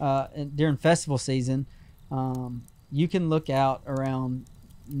during festival season. You can look out around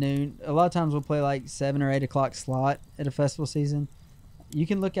noon. A lot of times we'll play like 7 or 8 o'clock slot at a festival season. You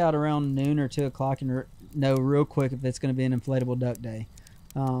can look out around noon or 2 o'clock and know real quick if it's going to be an inflatable duck day.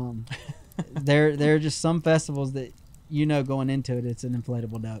 There are just some festivals that going into it, it's an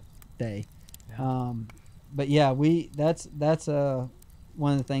inflatable duck day. Yeah. But yeah, that's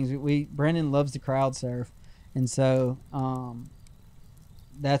one of the things Brandon loves to crowd surf, and so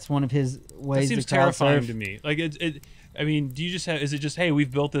that's one of his ways. That seems to crowd terrifying surf. to me. Like I mean, do you just have? Is it just, hey,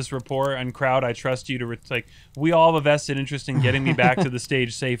 we've built this rapport and crowd, I trust you to like we all have a vested interest in getting me back to the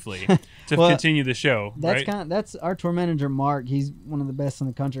stage safely to continue the show. That's right? That's our tour manager Mark. He's one of the best in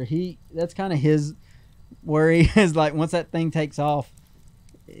the country. That's kind of his worry is like once that thing takes off,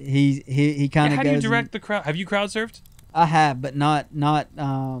 he kind of. How do you direct the crowd? Have you crowd surfed? I have, but not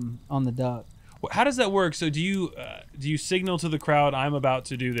on the duck. How does that work? So do you signal to the crowd, I'm about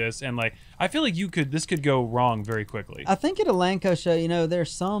to do this, and like I feel like this could go wrong very quickly. I think at a LANCO show,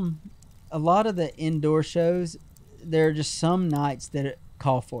 there's a lot of the indoor shows, there are just some nights that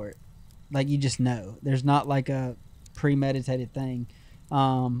call for it. Like you just know, there's not like a premeditated thing.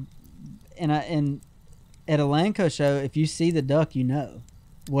 And at a LANCO show, if you see the duck, you know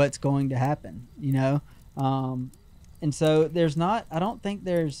what's going to happen. And so I don't think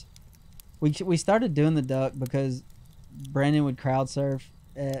there's. We started doing the duck because Brandon would crowd surf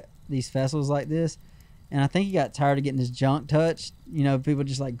at these festivals like this, and I think he got tired of getting his junk touched. People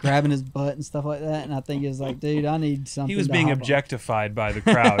just like grabbing his butt and stuff like that. And I think he was like, dude, I need something. He was being objectified by the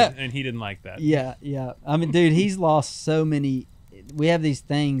crowd, and he didn't like that. Yeah. I mean, dude, he's lost so many. We have these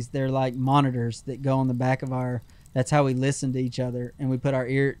things. They're like monitors that go on the back of our. That's how we listen to each other, and we put our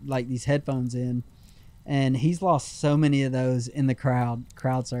these headphones in. And he's lost so many of those in the crowd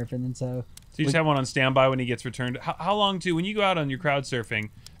surfing, and so you just have one on standby when he gets returned. How long when you go out on your crowd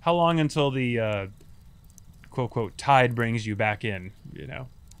surfing? How long until the quote tide brings you back in?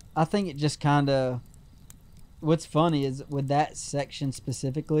 I think it just kind of. What's funny is with that section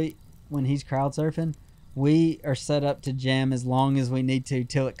specifically, when he's crowd surfing, we are set up to jam as long as we need to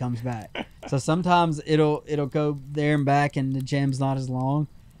till it comes back. So sometimes it'll go there and back, and the jam's not as long.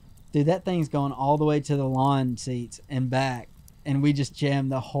 Dude, that thing's going all the way to the lawn seats and back, and we just jam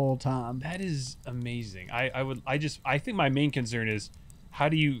the whole time. That is amazing. I think my main concern is, how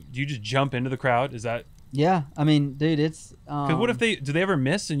do you just jump into the crowd? Is that Yeah, I mean, dude, it's Because what if do they ever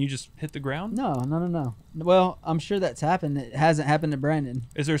miss and you just hit the ground? no. Well, I'm sure that's happened. It hasn't happened to Brandon.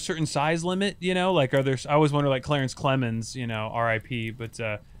 Is there a certain size limit? You know, like are there? I always wonder, like Clarence Clemens, you know, R.I.P. But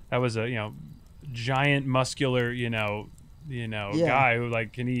that was a giant, muscular, Yeah. guy who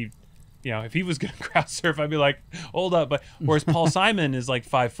like can he, if he was gonna crowd surf, I'd be like, hold up. But whereas Paul Simon is like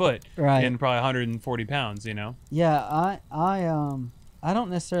 5 foot Right. and probably 140 pounds. You know. Yeah, I don't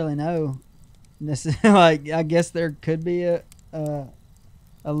necessarily know. Like, I guess there could be a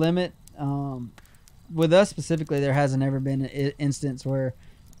limit. With us specifically, there hasn't ever been an instance where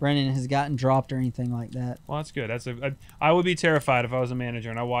Brandon has gotten dropped or anything like that. Well, that's good. I would be terrified if I was a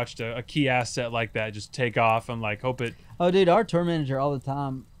manager and I watched a key asset like that just take off. I'm like, hope it. Oh, dude, our tour manager all the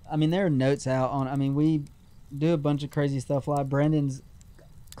time. I mean, there are notes out on. I mean, we do a bunch of crazy stuff. Like Brandon's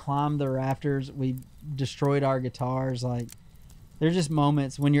climbed the rafters. We destroyed our guitars. Like, there's just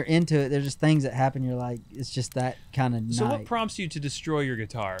moments when you're into it. There's just things that happen. You're like, it's just that kind of night. So what prompts you to destroy your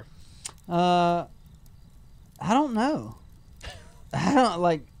guitar? I don't know. I don't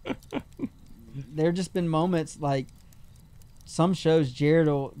like. There just been moments like some shows. Jared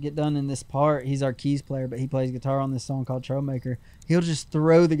will get done in this part. He's our keys player, but he plays guitar on this song called Troublemaker. He'll just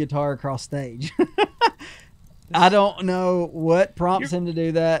throw the guitar across stage. I don't know what prompts him to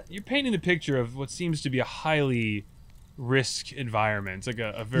do that. You're painting the picture of what seems to be a highly risk environment. It's like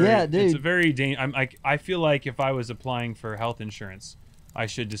a very dude. It's a very I feel like if I was applying for health insurance, I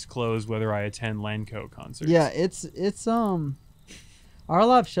should disclose whether I attend LANCO concerts. Yeah, it's our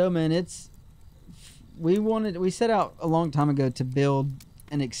live show, man. We set out a long time ago to build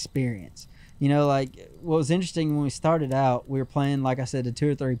an experience. You know, like what was interesting when we started out, we were playing, like I said, to 2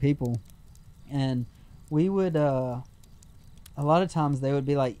 or 3 people, and we would a lot of times they would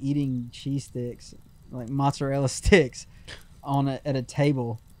be like eating cheese sticks, like mozzarella sticks, at a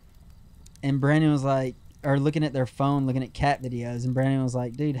table, and Brandon was like, or looking at their phone, looking at cat videos, and Brandon was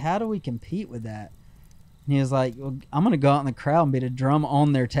like, dude, how do we compete with that? And he was like, well, I'm gonna go out in the crowd and beat a drum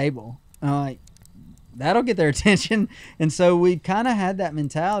on their table. And I'm like, that'll get their attention. And so we kind of had that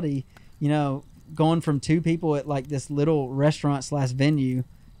mentality, going from 2 people at like this little restaurant / venue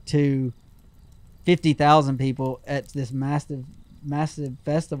to 50,000 people at this massive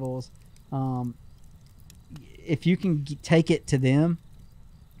festivals. If you can take it to them,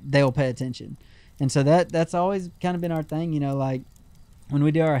 they'll pay attention. And so that's always kind of been our thing, like when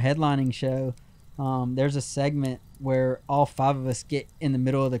we do our headlining show, there's a segment where all 5 of us get in the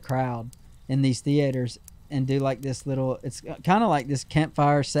middle of the crowd in these theaters and do like this little, it's kind of like this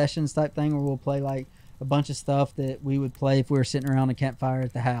campfire sessions type thing where we'll play like a bunch of stuff that we would play if we were sitting around a campfire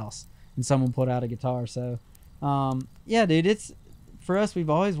at the house and someone pulled out a guitar. So, yeah, dude, it's for us, we've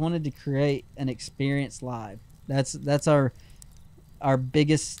always wanted to create an experience live. That's our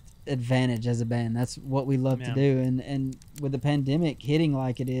biggest advantage as a band. That's what we love to do. And with the pandemic hitting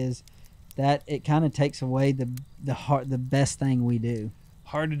like it is, that it kind of takes away the best thing we do.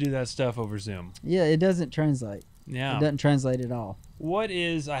 Hard to do that stuff over Zoom. Yeah, it doesn't translate. Yeah, it doesn't translate at all. What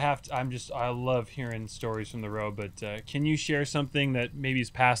is I love hearing stories from the road, but can you share something that maybe is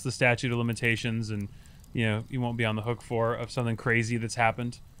past the statute of limitations and you won't be on the hook for, of something crazy that's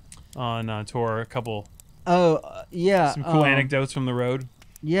happened on tour? A couple. Yeah. Some cool anecdotes from the road.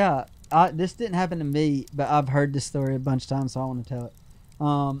 Yeah, this didn't happen to me, but I've heard this story a bunch of times, so I want to tell it.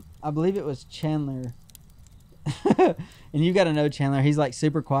 I believe it was Chandler. And you got to know Chandler. He's like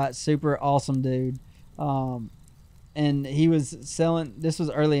super quiet, super awesome dude. And he was selling, this was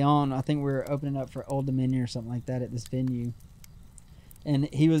early on. I think we were opening up for Old Dominion or something like that at this venue. And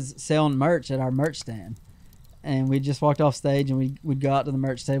he was selling merch at our merch stand. And we just walked off stage and we'd go out to the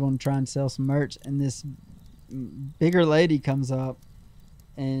merch table and try and sell some merch. And this bigger lady comes up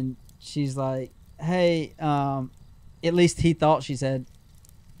and she's like, hey, at least he thought she said,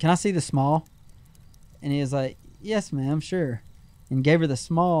 can I see the small? And he was like, yes, ma'am, sure. And gave her the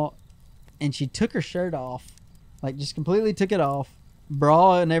small, and she took her shirt off, like just completely took it off,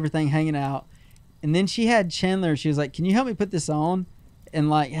 bra and everything hanging out. And then she had Chandler, she was like, can you help me put this on? And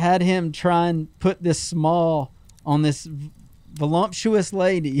like had him try and put this small on this voluptuous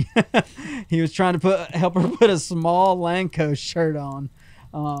lady. He was trying to help her put a small LANCO shirt on.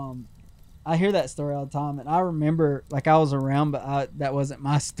 I hear that story all the time, and I remember, like, I was around, but that wasn't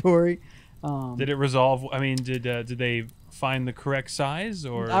my story. Did it resolve? I mean, did they find the correct size?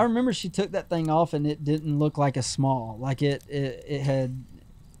 Or I remember she took that thing off, and it didn't look like a small. Like it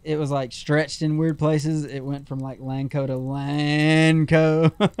was like stretched in weird places. It went from like LANCO to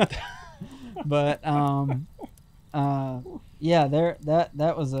LANCO. But yeah,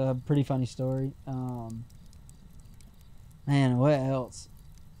 that was a pretty funny story. Man, what else?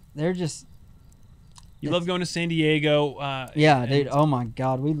 They're just You love going to San Diego. Yeah, dude. Oh my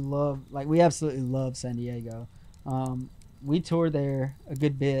God, we absolutely love San Diego. We tour there a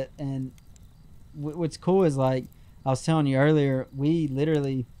good bit, and what's cool is like I was telling you earlier, we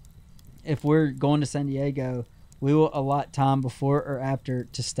literally, if we're going to San Diego, we will allot time before or after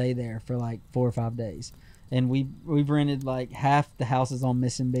to stay there for like 4 or 5 days. And we've rented like half the houses on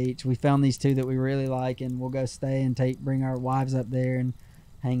Mission Beach. We found these 2 that we really like, and we'll go stay and bring our wives up there and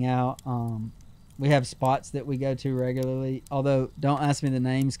hang out. We have spots that we go to regularly. Although don't ask me the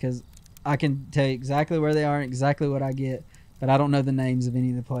names because I can tell you exactly where they are and exactly what I get, but I don't know the names of any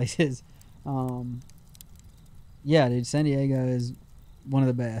of the places. Yeah, dude, San Diego is one of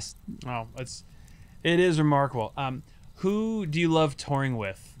the best. Oh, it is remarkable. Who do you love touring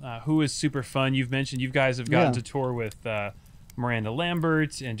with? Who is super fun? You've mentioned you guys have gotten to tour with Miranda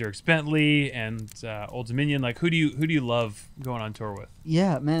Lambert and Dierks Bentley and Old Dominion. Like, who do you love going on tour with?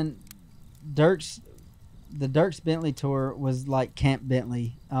 Yeah, man, the Dierks Bentley tour was like Camp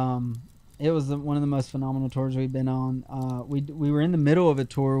Bentley. It was one of the most phenomenal tours we've been on. We were in the middle of a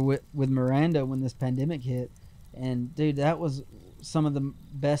tour with Miranda when this pandemic hit, and dude, that was some of the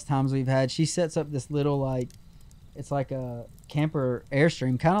best times we've had. She sets up this little it's like a camper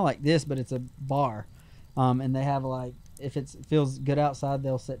Airstream, kind of like this, but it's a bar. And they have if it feels good outside,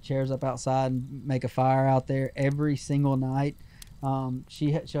 they'll set chairs up outside and make a fire out there every single night.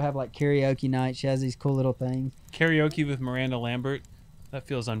 She'll have like karaoke night. She has these cool little things. Karaoke with Miranda Lambert? That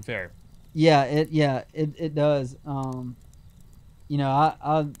feels unfair. Yeah, it does. You know,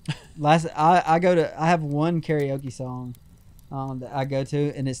 I have one karaoke song that I go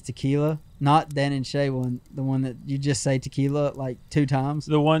to, and it's Tequila, not Dan and Shay one, the one that you just say tequila like 2 times.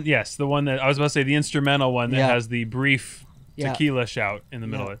 The one that I was about to say, the instrumental one that has the brief tequila shout in the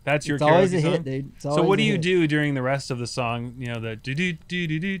middle of it. That's your karaoke song? It's always a hit, dude. So what do you do during the rest of the song? You know, the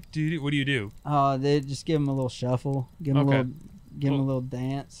do-do-do-do-do-do. What do you do? They just give them a little shuffle, give them a little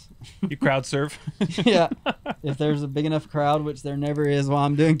dance. You crowd surf? Yeah. If there's a big enough crowd, which there never is while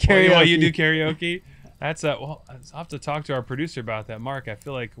I'm doing karaoke. While you do karaoke? That's I'll have to talk to our producer about that, Mark. I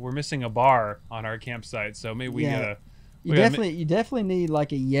feel like we're missing a bar on our campsite, so maybe we gotta. You definitely need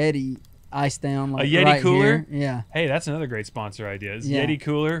like a Yeti ice down, like a Yeti right cooler. Here. Yeah. Hey, that's another great sponsor idea. Yeti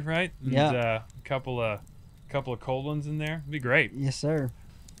cooler, right? And, yeah. A couple of cold ones in there. It'd be great. Yes, sir.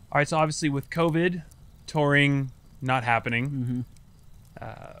 All right. So obviously with COVID, touring not happening.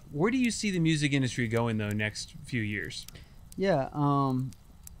 Mm-hmm. Where do you see the music industry going though next few years? Yeah.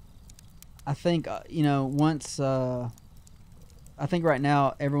 I think once I think right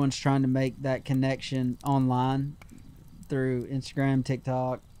now everyone's trying to make that connection online through Instagram,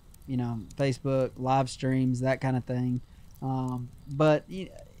 TikTok, Facebook, live streams, that kind of thing. But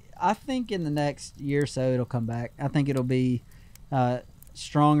I think in the next year or so it'll come back. I think it'll be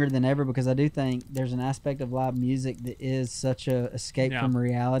stronger than ever because I do think there's an aspect of live music that is such a escape from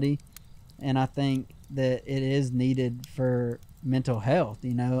reality, and I think that it is needed for mental health.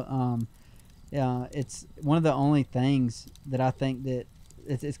 It's one of the only things that I think that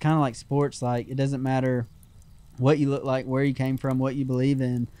it's kind of like sports. Like, it doesn't matter what you look like, where you came from, what you believe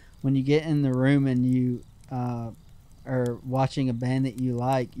in. When you get in the room and you are watching a band that you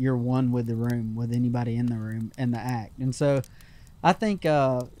like, you're one with the room, with anybody in the room and the act. And so I think,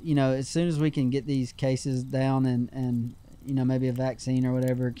 as soon as we can get these cases down and maybe a vaccine or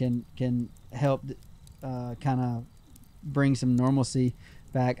whatever can help kind of bring some normalcy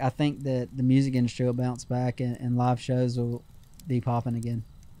back, I think that the music industry will bounce back and live shows will be popping again.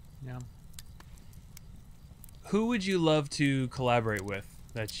 Yeah. Who would you love to collaborate with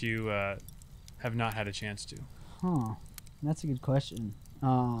that you have not had a chance to? That's a good question.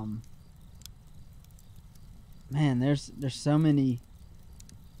 Man, there's so many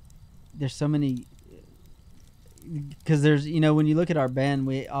because there's when you look at our band,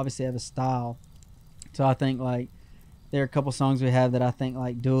 we obviously have a style. So I think like there are a couple songs we have that I think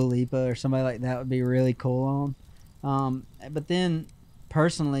like Dua Lipa or somebody like that would be really cool on. But then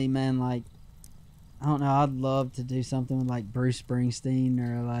personally, man, like I don't know, I'd love to do something with like Bruce Springsteen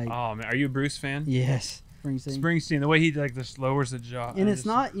or like. Oh man, are you a Bruce fan? Yes, Springsteen, the way he like just lowers the jaw. And it's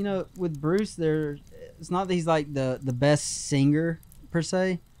not, with Bruce, it's not that he's like the best singer per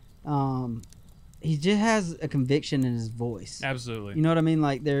se. He just has a conviction in his voice. Absolutely. You know what I mean?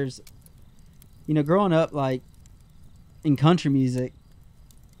 Like there's, growing up like in country music,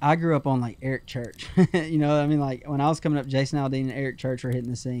 I grew up on like Eric Church. You know what I mean? Like when I was coming up, Jason Aldean and Eric Church were hitting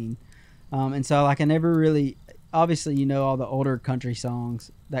the scene. And so like I never really, obviously, all the older country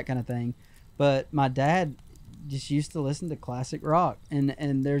songs, that kind of thing. But my dad just used to listen to classic rock,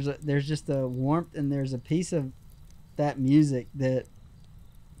 and there's just a warmth and there's a piece of that music that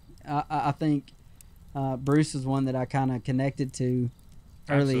I think Bruce is one that I kind of connected to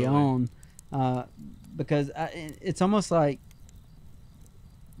early Absolutely. on, because it's almost like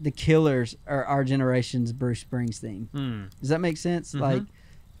the Killers are our generation's Bruce Springsteen. Hmm. Does that make sense? Mm-hmm. Like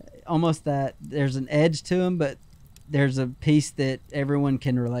almost that there's an edge to him, but there's a piece that everyone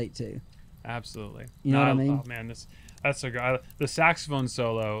can relate to. Absolutely. You know what I mean? Oh man, that's so good. The saxophone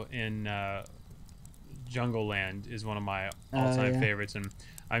solo in Jungle Land is one of my all-time Yeah. favorites, and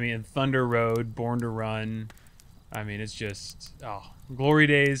I mean Thunder Road, Born to Run. I mean, it's just Glory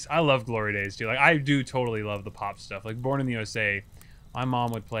Days. I love Glory Days too. Like I do totally love the pop stuff. Like Born in the USA, my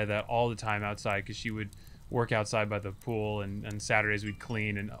mom would play that all the time outside because she would work outside by the pool, and Saturdays we'd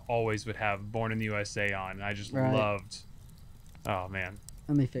clean and always would have Born in the USA on. And I just Right. loved. Oh man,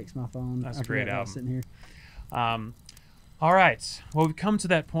 Let me fix my phone. That's I a great forgot I was album. Sitting here. All right. Well, we've come to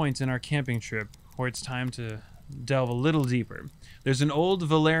that point in our camping trip where it's time to delve a little deeper. There's an old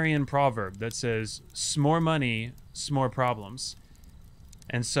Valerian proverb that says, "S'more money, s'more problems."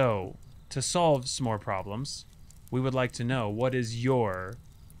 And so, to solve s'more problems, we would like to know, what is your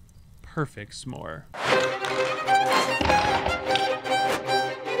perfect s'more?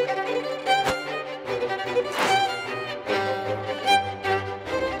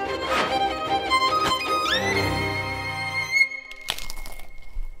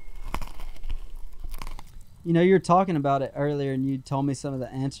 You know, you were talking about it earlier, and you told me some of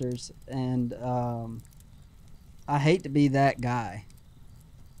the answers, and I hate to be that guy,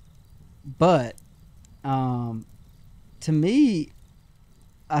 but to me,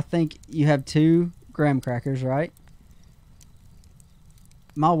 I think you have two graham crackers, right?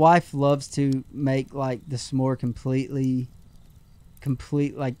 My wife loves to make like the s'more complete,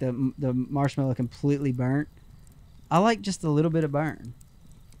 like the marshmallow completely burnt. I like just a little bit of burn.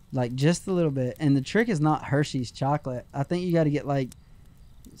 Like just a little bit. And the trick is not Hershey's chocolate. I think you got to get like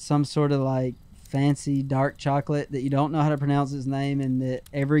some sort of like fancy dark chocolate that you don't know how to pronounce its name, and that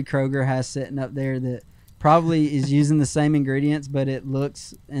every Kroger has sitting up there that probably is using the same ingredients, but it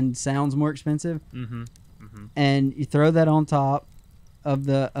looks and sounds more expensive. Mm-hmm. Mm-hmm. And you throw that on top of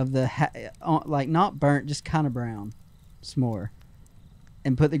like not burnt, just kind of brown s'more,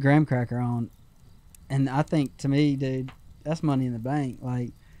 and put the graham cracker on. And I think, to me, dude, that's money in the bank.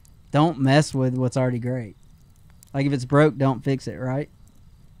 Like, don't mess with what's already great. Like, if it's broke, don't fix it, right?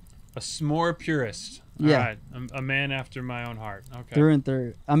 A s'more purist. Yeah. All right. A man after my own heart. Okay. Through and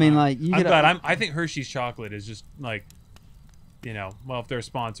through. I mean, like, you I'm could. glad. I think Hershey's chocolate is just like, well, if they're a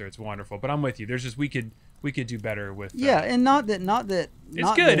sponsor, it's wonderful. But I'm with you. There's just we could do better with. Yeah, and not that.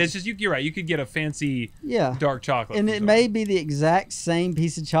 It's good. It's just you're right. You could get a fancy dark chocolate. And for it sure. may be the exact same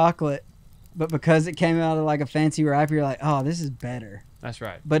piece of chocolate, but because it came out of like a fancy wrapper, you're like, oh, this is better. That's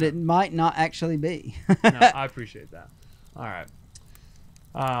right. But it might not actually be. No, I appreciate that. All right.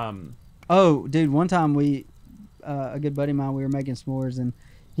 Oh, dude, one time a good buddy of mine, we were making s'mores, and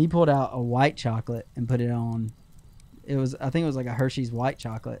he pulled out a white chocolate and put it on. I think it was like a Hershey's white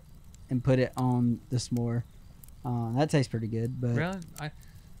chocolate, and put it on the s'more. That tastes pretty good. But really,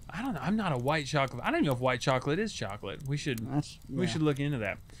 I don't know. I'm not a white chocolate. I don't know if white chocolate is chocolate. We should look into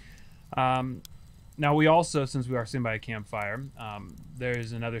that. Now we also, since we are sitting by a campfire,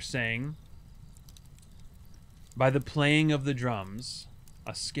 there's another saying. By the playing of the drums,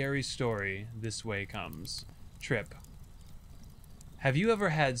 a scary story this way comes. Tripp, have you ever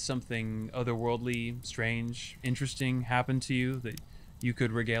had something otherworldly, strange, interesting happen to you that you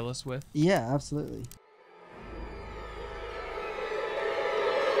could regale us with? Yeah, absolutely.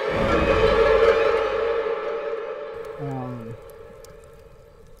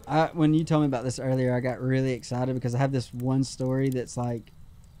 When you told me about this earlier, I got really excited because I have this one story that's like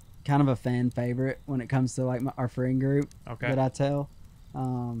kind of a fan favorite when it comes to like our friend group that I tell.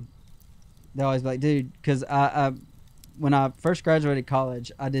 They always be like, dude, because I when I first graduated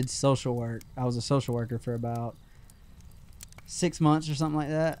college, I did social work. I was a social worker for about 6 months or something like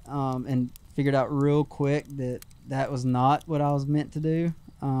that, and figured out real quick that was not what I was meant to do.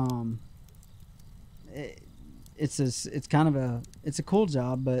 It's kind of a cool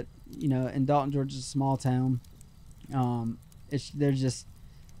job, but you know, in Dalton, Georgia, is a small town. There's just,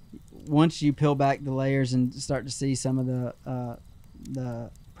 once you peel back the layers and start to see some of the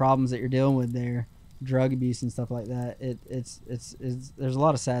problems that you're dealing with there, drug abuse and stuff like that, it's there's a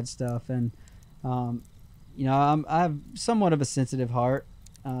lot of sad stuff. And you know, I have somewhat of a sensitive heart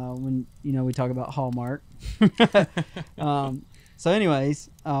when, you know, we talk about Hallmark. So anyways,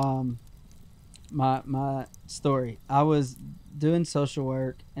 my story, I was doing social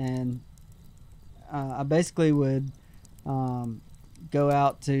work, and I basically would go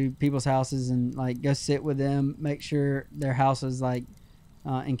out to people's houses and like go sit with them, make sure their house is like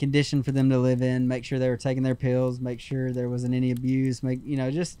and condition for them to live in, make sure they were taking their pills, make sure there wasn't any abuse,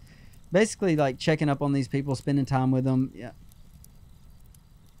 just basically like checking up on these people, spending time with them. Yeah.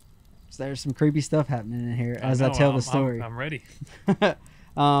 So there's some creepy stuff happening in here as I tell the story. I'm ready.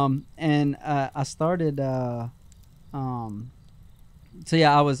 And I started. So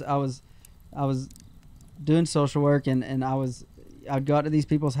yeah, I was doing social work, and I'd go out to these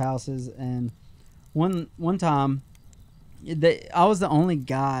people's houses, and one time, I was the only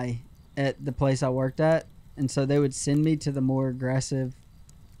guy at the place I worked at, and so they would send me to the more aggressive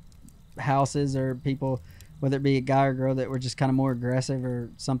houses or people, whether it be a guy or girl, that were just kind of more aggressive or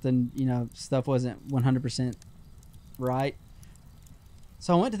something, stuff wasn't 100% right.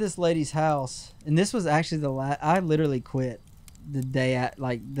 So I went to this lady's house, and this was actually I literally quit the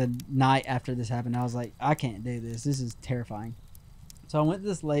the night after this happened. I was like, I can't do this. This is terrifying. So I went to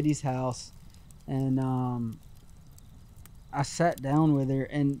this lady's house, and I sat down with her,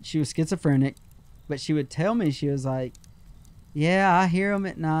 and she was schizophrenic, but she would tell me, she was like, yeah, I hear them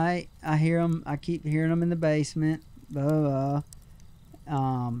at night. I keep hearing them in the basement, blah, blah,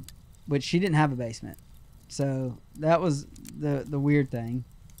 blah. But she didn't have a basement. So that was the weird thing.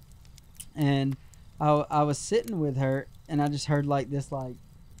 And I was sitting with her, and I just heard like this,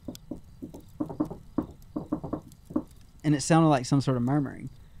 and it sounded like some sort of murmuring.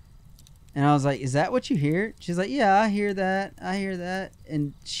 And I was like, is that what you hear? She's like, yeah, I hear that.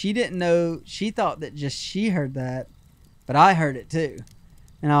 And she didn't know. She thought that just she heard that, but I heard it too.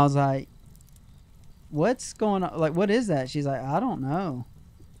 And I was like, what's going on? Like, what is that? She's like, I don't know.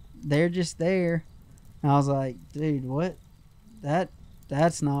 They're just there. And I was like, dude, what?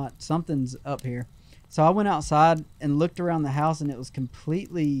 That's not, something's up here. So I went outside and looked around the house, and it was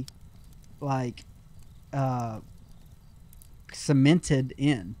completely like cemented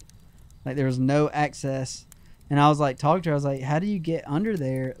in. Like there was no access. And I was like, talking to her, I was like, how do you get under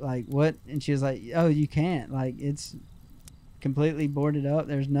there? Like what? And she was like, oh, you can't. Like it's completely boarded up.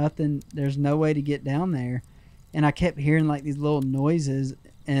 There's nothing, there's no way to get down there. And I kept hearing like these little noises,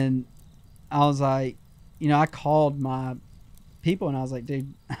 and I was like, I called my people, and I was like,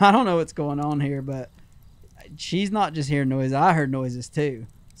 dude, I don't know what's going on here, but she's not just hearing noises. I heard noises too.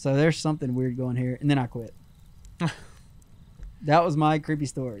 So there's something weird going here. And then I quit. That was my creepy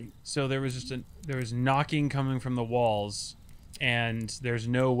story. So there was knocking coming from the walls, and there's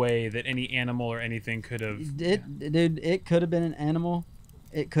no way that any animal or anything could have. It could have been an animal.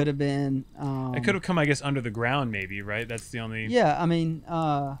 It could have been. It could have come, I guess, under the ground, maybe. Right? That's the only. Yeah, I mean,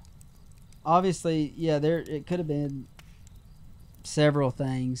 obviously, yeah. It could have been several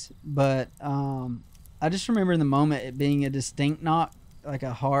things, but I just remember in the moment it being a distinct knock, like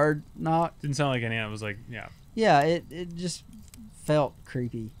a hard knock. Didn't sound like an animal. It was like, yeah. Yeah, it just felt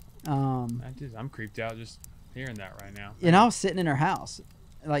creepy. I'm creeped out just hearing that right now. And I was sitting in her house,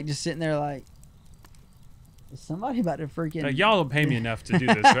 like just sitting there like, is somebody about to freaking... y'all don't pay me enough to do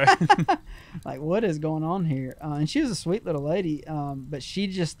this, right? Like, what is going on here? And she was a sweet little lady, but she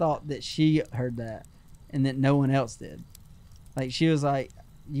just thought that she heard that and that no one else did. Like, she was like,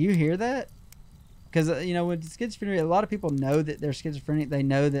 you hear that? Because, with schizophrenia, a lot of people know that they're schizophrenic. They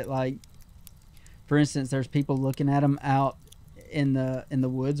know that, like, for instance, there's people looking at them out in the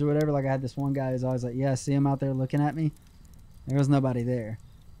woods or whatever. Like I had this one guy who's always like, yeah, I see him out there looking at me. There was nobody there.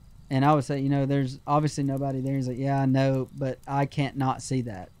 And I would say, there's obviously nobody there. He's like, yeah, I know, but I can't not see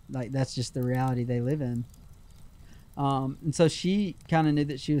that. Like that's just the reality they live in. And so she kind of knew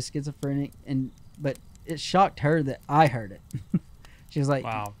that she was schizophrenic, but it shocked her that I heard it. She was like,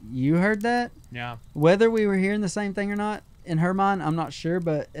 wow, you heard that? Yeah. Whether we were hearing the same thing or not, in her mind, I'm not sure,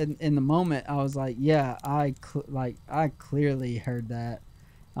 but in the moment, I was like, yeah, I clearly heard that.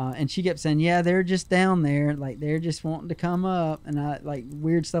 And she kept saying, yeah, they're just down there. Like, they're just wanting to come up. And I, like,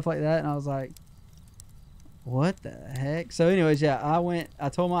 weird stuff like that. And I was like, what the heck? So anyways, yeah, I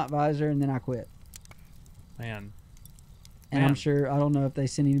told my advisor, and then I quit. Man. And I'm sure, I don't know if they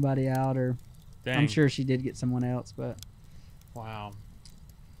sent anybody out or... Dang. I'm sure she did get someone else, but... Wow.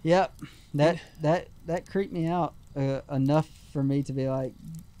 Yep. That creeped me out. Enough for me to be like,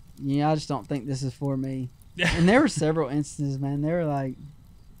 I just don't think this is for me. And there were several instances, man. There were like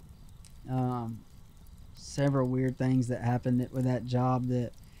several weird things that happened with that job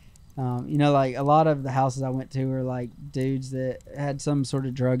that, like a lot of the houses I went to were like dudes that had some sort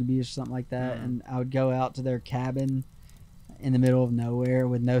of drug abuse or something like that. And I would go out to their cabin in the middle of nowhere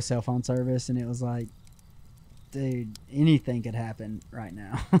with no cell phone service. And it was like, dude, anything could happen right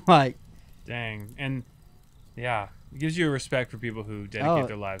now. Like, dang. And yeah, it gives you a respect for people who dedicate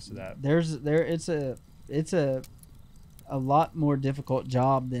their lives to that. It's a lot more difficult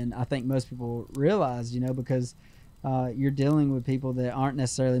job than I think most people realize, because you're dealing with people that aren't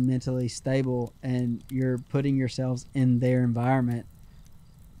necessarily mentally stable, and you're putting yourselves in their environment,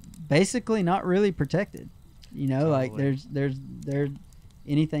 basically not really protected. Like Totally. there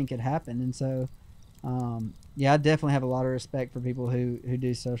anything could happen. And so yeah, I definitely have a lot of respect for people who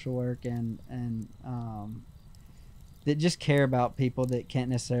do social work, and that just care about people that can't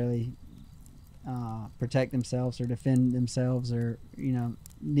necessarily protect themselves or defend themselves, or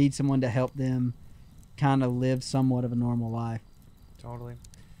need someone to help them kind of live somewhat of a normal life. Totally.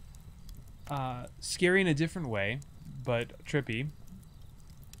 Scary in a different way, but trippy.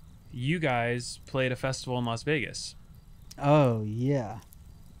 You guys played a festival in Las Vegas, Oh yeah.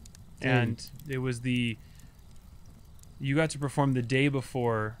 Dude. and it was you got to perform the day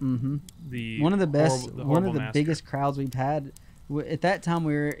before Mm-hmm. the One of the best, horrible, one of the massacre. biggest crowds we've had. At that time,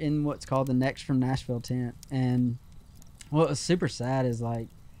 we were in what's called the Next from Nashville tent, and what was super sad is like,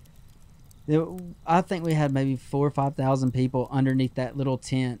 I think we had maybe 4,000 or 5,000 people underneath that little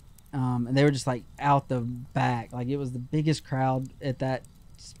tent, and they were just like out the back. Like, it was the biggest crowd at that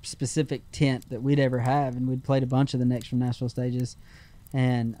specific tent that we'd ever have, and we'd played a bunch of the Next from Nashville stages,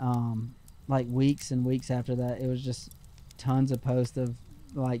 and like weeks and weeks after that, it was just tons of posts of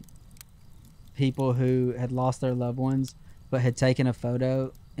like people who had lost their loved ones but had taken a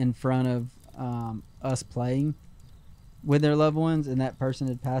photo in front of us playing with their loved ones, and that person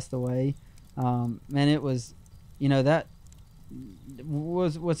had passed away. Man, it was, that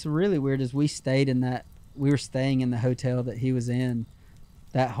was what's really weird is we were staying in the hotel that he was in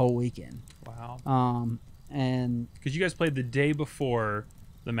that whole weekend. Wow. And Because you guys played the day before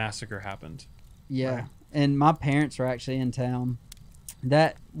the massacre happened. yeah, Right. and my parents were actually in town.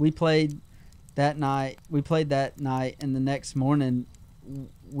 That we played that night. And the next morning,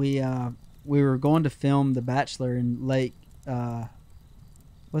 we were going to film The Bachelor in Lake.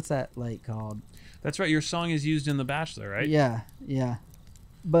 What's that lake called? That's right. Your song is used in The Bachelor, right? Yeah, yeah.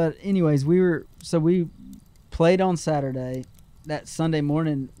 But anyways, we played on Saturday. That Sunday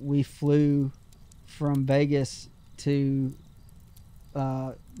morning, we flew from Vegas to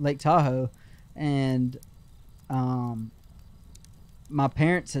Lake Tahoe, and my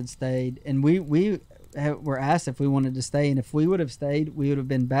parents had stayed, and we were asked if we wanted to stay, and if we would have stayed, we would have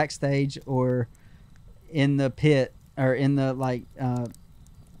been backstage or in the pit or in the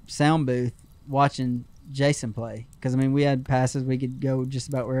sound booth watching Jason play. Because I mean, we had passes, we could go just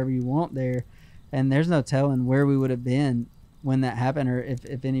about wherever you want there, and there's no telling where we would have been when that happened, or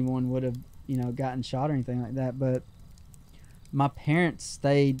if anyone would have gotten shot or anything like that. But my parents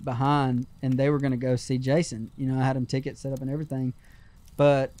stayed behind, and they were going to go see Jason. I had them tickets set up and everything,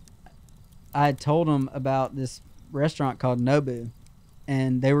 but I had told them about this restaurant called Nobu,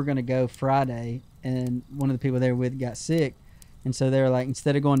 and they were going to go Friday, and one of the people they were with got sick, and so they were like,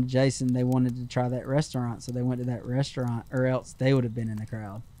 instead of going to Jason, they wanted to try that restaurant, so they went to that restaurant, or else they would have been in the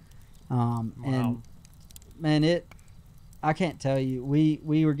crowd. Wow. And man, I can't tell you,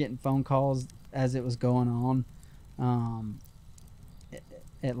 we were getting phone calls as it was going on,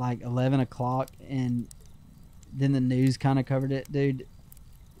 at like 11 o'clock, and then the news kind of covered it. Dude,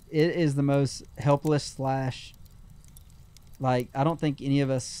 it is the most helpless / like, I don't think any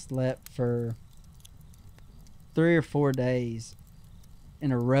of us slept for 3 or 4 days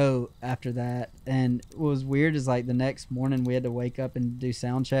in a row after that. And what was weird is like the next morning we had to wake up and do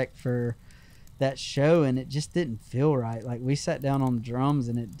sound check for that show, and it just didn't feel right. Like, we sat down on drums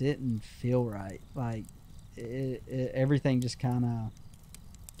and it didn't feel right. Like, everything just kind of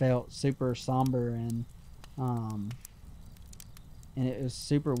felt super somber, and it was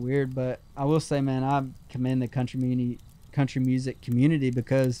super weird. But I will say, man, I commend the country music community,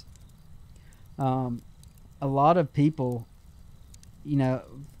 because a lot of people,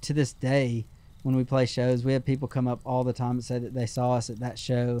 to this day, when we play shows, we have people come up all the time and say that they saw us at that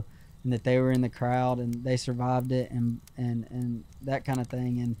show, and that they were in the crowd and they survived it, and that kind of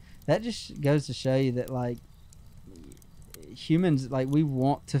thing. And that just goes to show you that, like, humans, like, we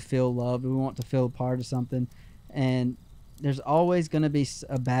want to feel loved, we want to feel a part of something, and there's always going to be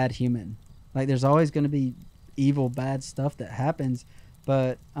a bad human. Like, there's always going to be evil, bad stuff that happens,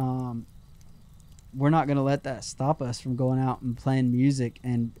 but we're not going to let that stop us from going out and playing music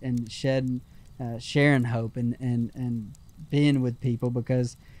and sharing hope and being with people,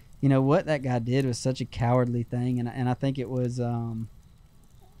 because what that guy did was such a cowardly thing, and I think it was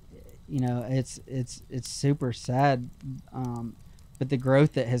it's super sad, but the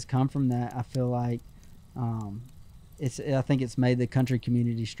growth that has come from that, I feel like I think it's made the country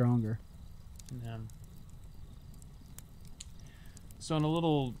community stronger. Yeah. So on a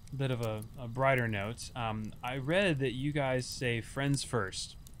little bit of a brighter note, I read that you guys say friends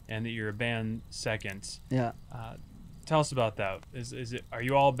first and that you're a band second. Yeah. tell us about that. Is it, are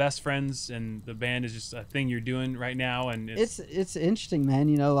you all best friends and the band is just a thing you're doing right now? And It's interesting, man.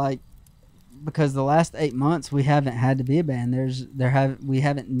 You know, like, because the last 8 months we haven't had to be a band. We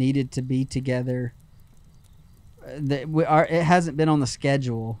haven't needed to be together. It hasn't been on the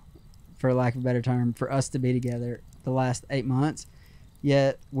schedule, for lack of a better term, for us to be together the last 8 months.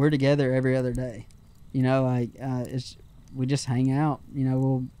 Yet we're together every other day. You know, like, we just hang out. You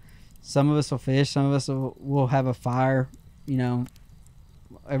know, some of us will fish, some of us will have a fire. You know,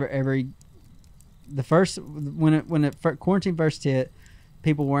 when quarantine first hit,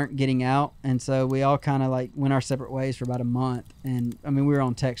 people weren't getting out, and so we all kind of like went our separate ways for about a month. And I mean, we were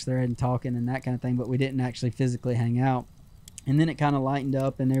on text thread and talking and that kind of thing, but we didn't actually physically hang out. And then it kind of lightened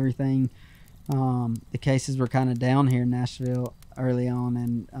up and everything. The cases were kind of down here in Nashville early on,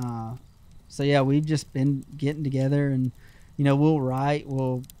 and so yeah, we've just been getting together, and you know, we'll write.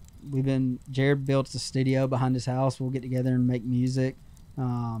 Jared built a studio behind his house. We'll get together and make music.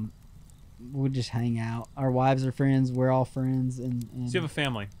 We'll just hang out. Our wives are friends. We're all friends. And so you have a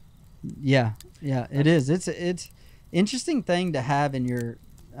family. Yeah, it is. It's interesting thing to have in your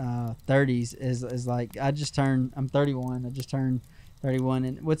 30s is like, I'm 31. I just turned 31.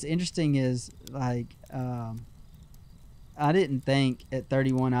 And what's interesting is, like, I didn't think at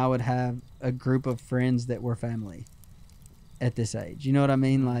 31 I would have a group of friends that were family at this age. You know what I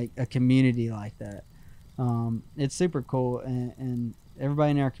mean? Like a community like that. It's super cool, and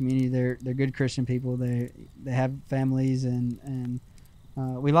everybody in our community, they're good Christian people. They have families, and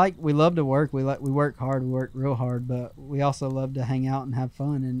we love to work. We work hard. We work real hard, but we also love to hang out and have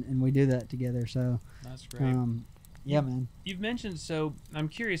fun, and we do that together. So that's great. Yeah, man. You've mentioned, so I'm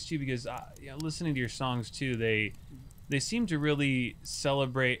curious too, because listening to your songs too, they seem to really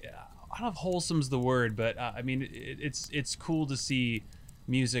celebrate. I don't know if wholesome's the word, but I mean, it's cool to see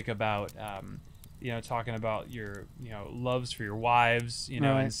music about talking about your loves for your wives, right,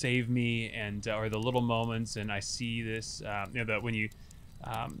 and Save Me, and or the little moments. And I see this that when you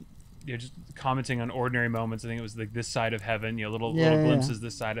just commenting on ordinary moments. I think it was like This Side of Heaven, little glimpses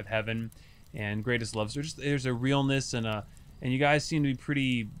this side of heaven, and Greatest Love. So there's a realness and you guys seem to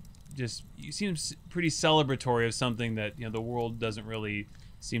be you seem pretty celebratory of something that the world doesn't really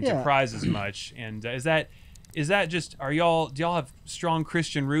seem to prize as much. And is that just, do y'all have strong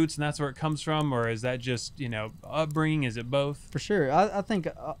Christian roots and that's where it comes from, or is that just upbringing? Is it both? For sure. I think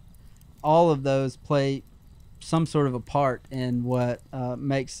all of those play some sort of a part in what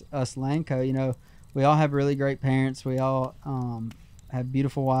makes us LANCO. We all have really great parents. We all have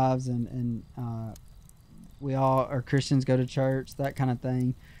beautiful wives, and we all are Christians, go to church, that kind of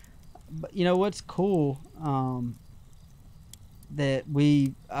thing. But what's cool, that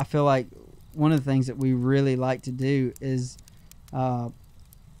I feel like one of the things that we really like to do is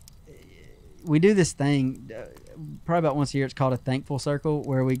we do this thing probably about once a year. It's called a Thankful Circle,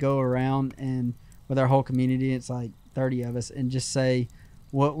 where we go around and with our whole community, it's like 30 of us, and just say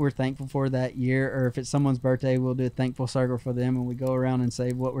what we're thankful for that year. Or if it's someone's birthday, we'll do a Thankful Circle for them, and we go around and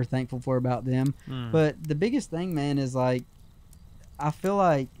say what we're thankful for about them. But the biggest thing, man, is like, I feel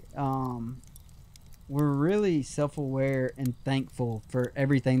like we're really self-aware and thankful for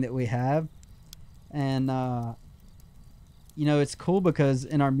everything that we have. And it's cool because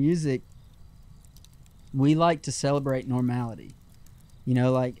in our music we like to celebrate normality.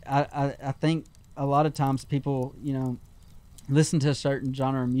 Like I think a lot of times people listen to a certain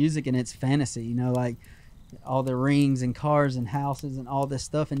genre of music and it's fantasy, like all the rings and cars and houses and all this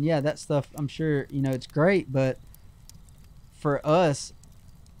stuff. And that stuff, I'm sure it's great, but for us,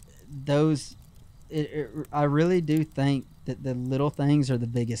 I really do think that the little things are the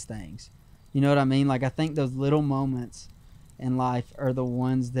biggest things. You know what I mean? Like, I think those little moments in life are the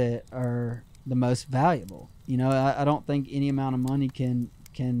ones that are the most valuable. I don't think any amount of money can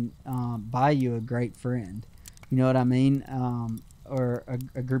buy you a great friend. You know what I mean? Or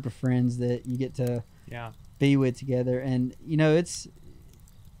a group of friends that you get to be with together. And it's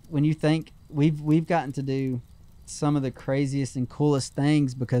when you think we've gotten to do some of the craziest and coolest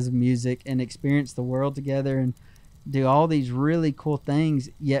things because of music, and experience the world together and do all these really cool things.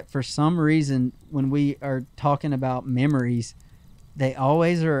 Yet for some reason, when we are talking about memories, they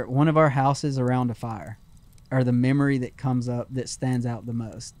always are at one of our houses around a fire, or the memory that comes up that stands out the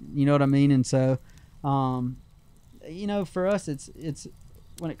most. You know what I mean? And so for us, it's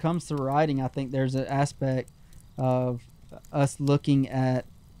when it comes to writing, I think there's an aspect of us looking at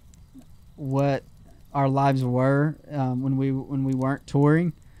what our lives were when we weren't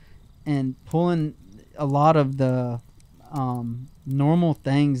touring, and pulling a lot of the normal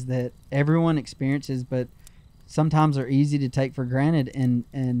things that everyone experiences, but sometimes are easy to take for granted,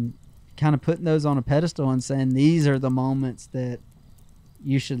 and kind of putting those on a pedestal and saying these are the moments that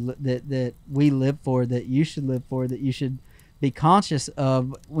you should that we live for, that you should live for, that you should be conscious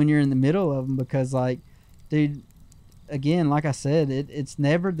of when you're in the middle of them. Because like, dude, again, like I said, it's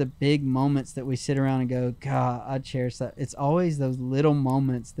never the big moments that we sit around and go, God, I cherish that. It's always those little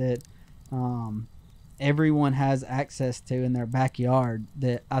moments that everyone has access to in their backyard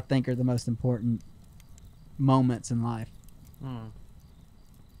that I think are the most important moments in life.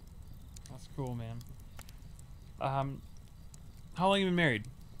 That's cool, man. How long have you been married?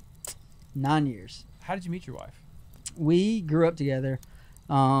 9 years. How did you meet your wife? We grew up together.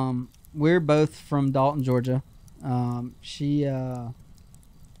 We're both from Dalton, Georgia. She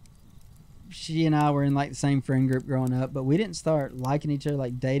and I were in like the same friend group growing up, but we didn't start liking each other,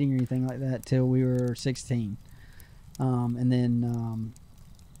 like dating or anything like that, till we were 16. And then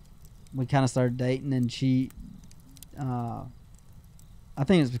we kind of started dating, and she, I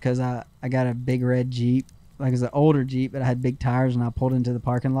think it's because I got a big red Jeep. Like, it's an older Jeep, but I had big tires, and I pulled into the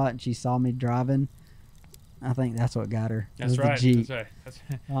parking lot, and she saw me driving. I think that's what got her. That's right. The Jeep. That's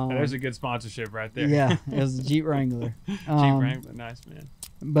right. There's a good sponsorship right there. Yeah, it was a Jeep Wrangler. Jeep Wrangler, nice, man.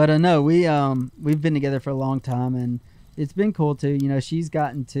 But no, we've been together for a long time, and it's been cool too. You know, she's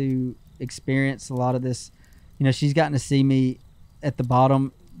gotten to experience a lot of this. You know, she's gotten to see me at the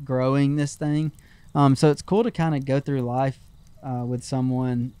bottom growing this thing. So it's cool to kind of go through life with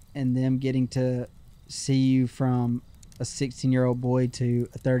someone and them getting to see you from a 16-year-old boy to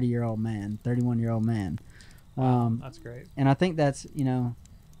a 30-year-old man, 31-year-old man. That's great. And I think that's, you know,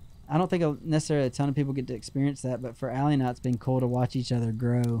 I don't think necessarily a ton of people get to experience that, but for Allie and I, it's been cool to watch each other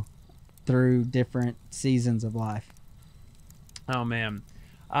grow through different seasons of life. Oh, man.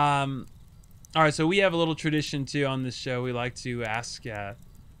 All right, so we have a little tradition, too, on this show. We like to ask a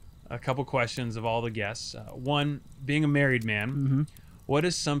couple questions of all the guests. One, being a married man, what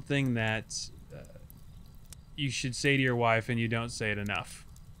is something that you should say to your wife and you don't say it enough?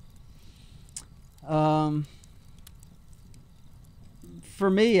 For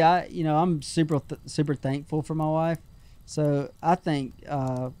me, I'm super thankful for my wife. So I think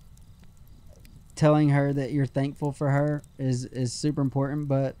telling her that you're thankful for her is super important,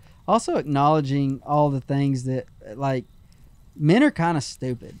 but also acknowledging all the things that, like, men are kind of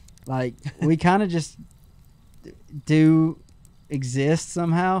stupid. Like, we kind of just do exist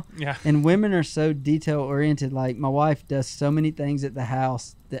somehow. Yeah. And women are so detail oriented. Like, my wife does so many things at the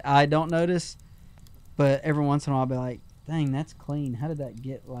house that I don't notice, but every once in a while I'll be like, dang, that's clean. How did that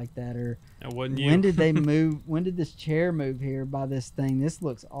get like that? Or wasn't you. When did they move? When did this chair move here by this thing? This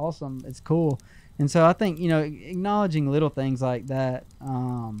looks awesome. It's cool. And so I think, you know, acknowledging little things like that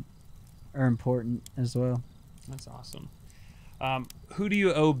are important as well. That's awesome. Who do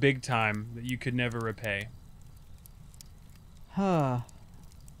you owe big time that you could never repay?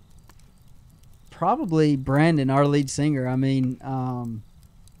 Probably Brandon, our lead singer. I mean,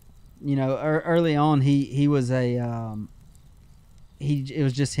 you know, early on, he was it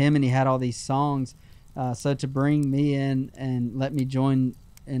was just him, and he had all these songs. So to bring me in and let me join,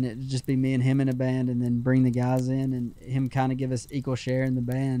 and it just be me and him in a band, and then bring the guys in and him kind of give us equal share in the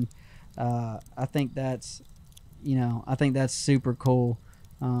band. I think that's super cool.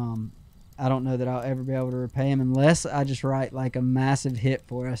 I don't know that I'll ever be able to repay him unless I just write like a massive hit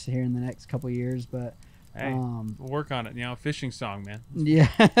for us here in the next couple of years. But hey, we'll work on it. You know, fishing song, man. Yeah,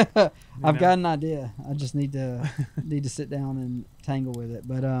 I've got an idea. I just need to sit down and tangle with it.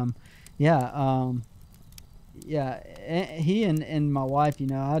 But he and my wife, you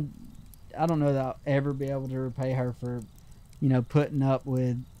know, I don't know that I'll ever be able to repay her for, you know, putting up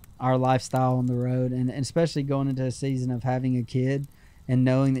with our lifestyle on the road, and especially going into a season of having a kid and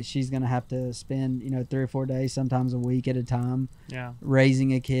knowing that she's going to have to spend, you know, 3 or 4 days, sometimes a week at a time,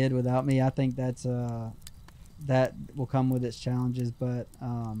 raising a kid without me. I think that's that will come with its challenges, but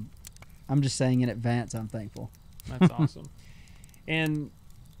I'm just saying in advance I'm thankful. That's awesome. And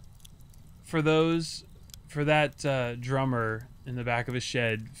for that drummer in the back of a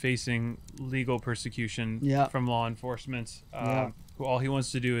shed facing legal persecution from law enforcement, who all he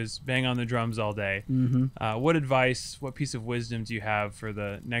wants to do is bang on the drums all day. What advice, what piece of wisdom do you have for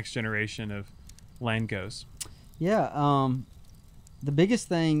the next generation of LANCOs? The biggest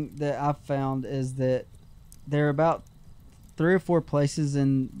thing that I've found is that there are about 3 or 4 places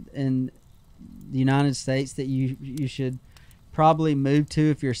in the United States that you should probably move to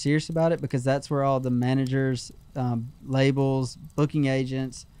if you're serious about it, because that's where all the managers, labels, booking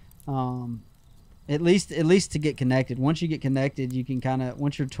agents, at least to get connected. Once you get connected, you can kind of,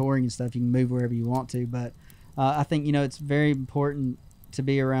 once you're touring and stuff, you can move wherever you want to. But I think, you know, it's very important to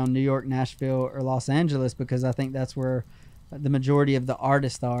be around New York, Nashville, or Los Angeles, because I think that's where the majority of the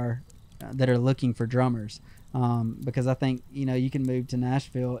artists are. that are looking for drummers, because I think you can move to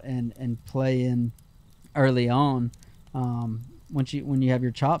Nashville and play in early on. When you have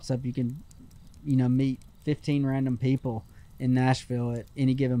your chops up, you can meet 15 random people in Nashville at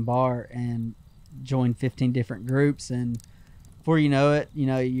any given bar and join 15 different groups, and before you know it,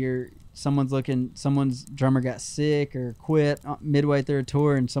 someone's drummer got sick or quit midway through a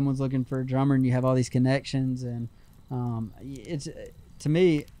tour, and someone's looking for a drummer, and you have all these connections. And it's, to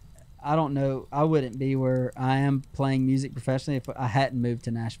me, I don't know, I wouldn't be where I am playing music professionally if I hadn't moved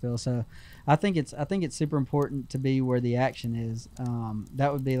to Nashville. So I think it's super important to be where the action is.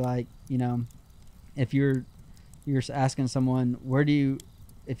 That would be like, if you're asking someone,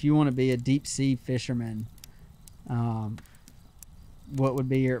 if you want to be a deep sea fisherman, what would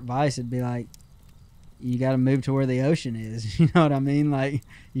be your advice? It'd be like, you got to move to where the ocean is. You know what I mean? Like,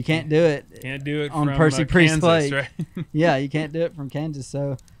 you can't do it. Can't do it on from Percy Priest Kansas, Lake. right? Yeah, you can't do it from Kansas.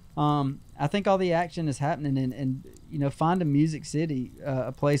 So, I think all the action is happening, and find a music city,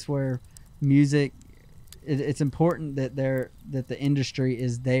 a place where music. It's important that the industry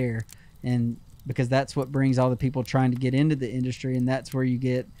is there, and because that's what brings all the people trying to get into the industry, and that's where you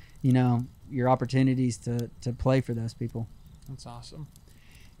get your opportunities to play for those people. That's awesome.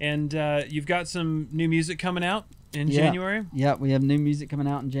 And you've got some new music coming out in January? Yeah, we have new music coming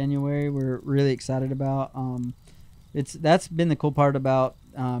out in January. We're really excited about. That's been the cool part about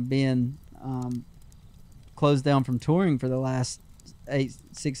being closed down from touring for the last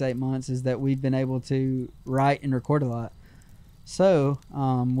 6-8 months, is that we've been able to write and record a lot. So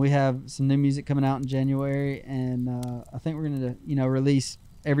we have some new music coming out in January, and I think we're going to release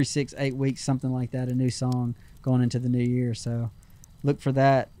every 6-8 weeks, something like that, a new song going into the new year. So look for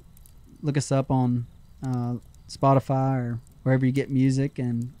that. Look us up on Spotify or wherever you get music,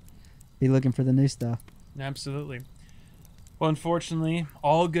 and be looking for the new stuff. Absolutely. Well, unfortunately,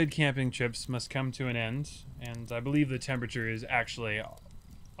 all good camping trips must come to an end, and I believe the temperature is actually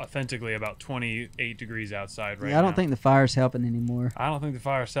authentically about 28 degrees outside right now. I don't think the fire's helping anymore. I don't think the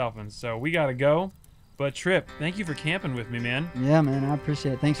fire's helping, so we got to go. But Tripp, thank you for camping with me, man. Yeah, man, I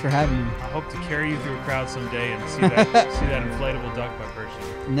appreciate it. Thanks for having me. I hope to carry you through a crowd someday and see that inflatable duck by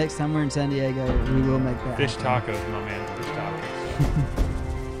Pershing. Next time we're in San Diego, we will make that Fish happen. tacos, my man. Fish tacos.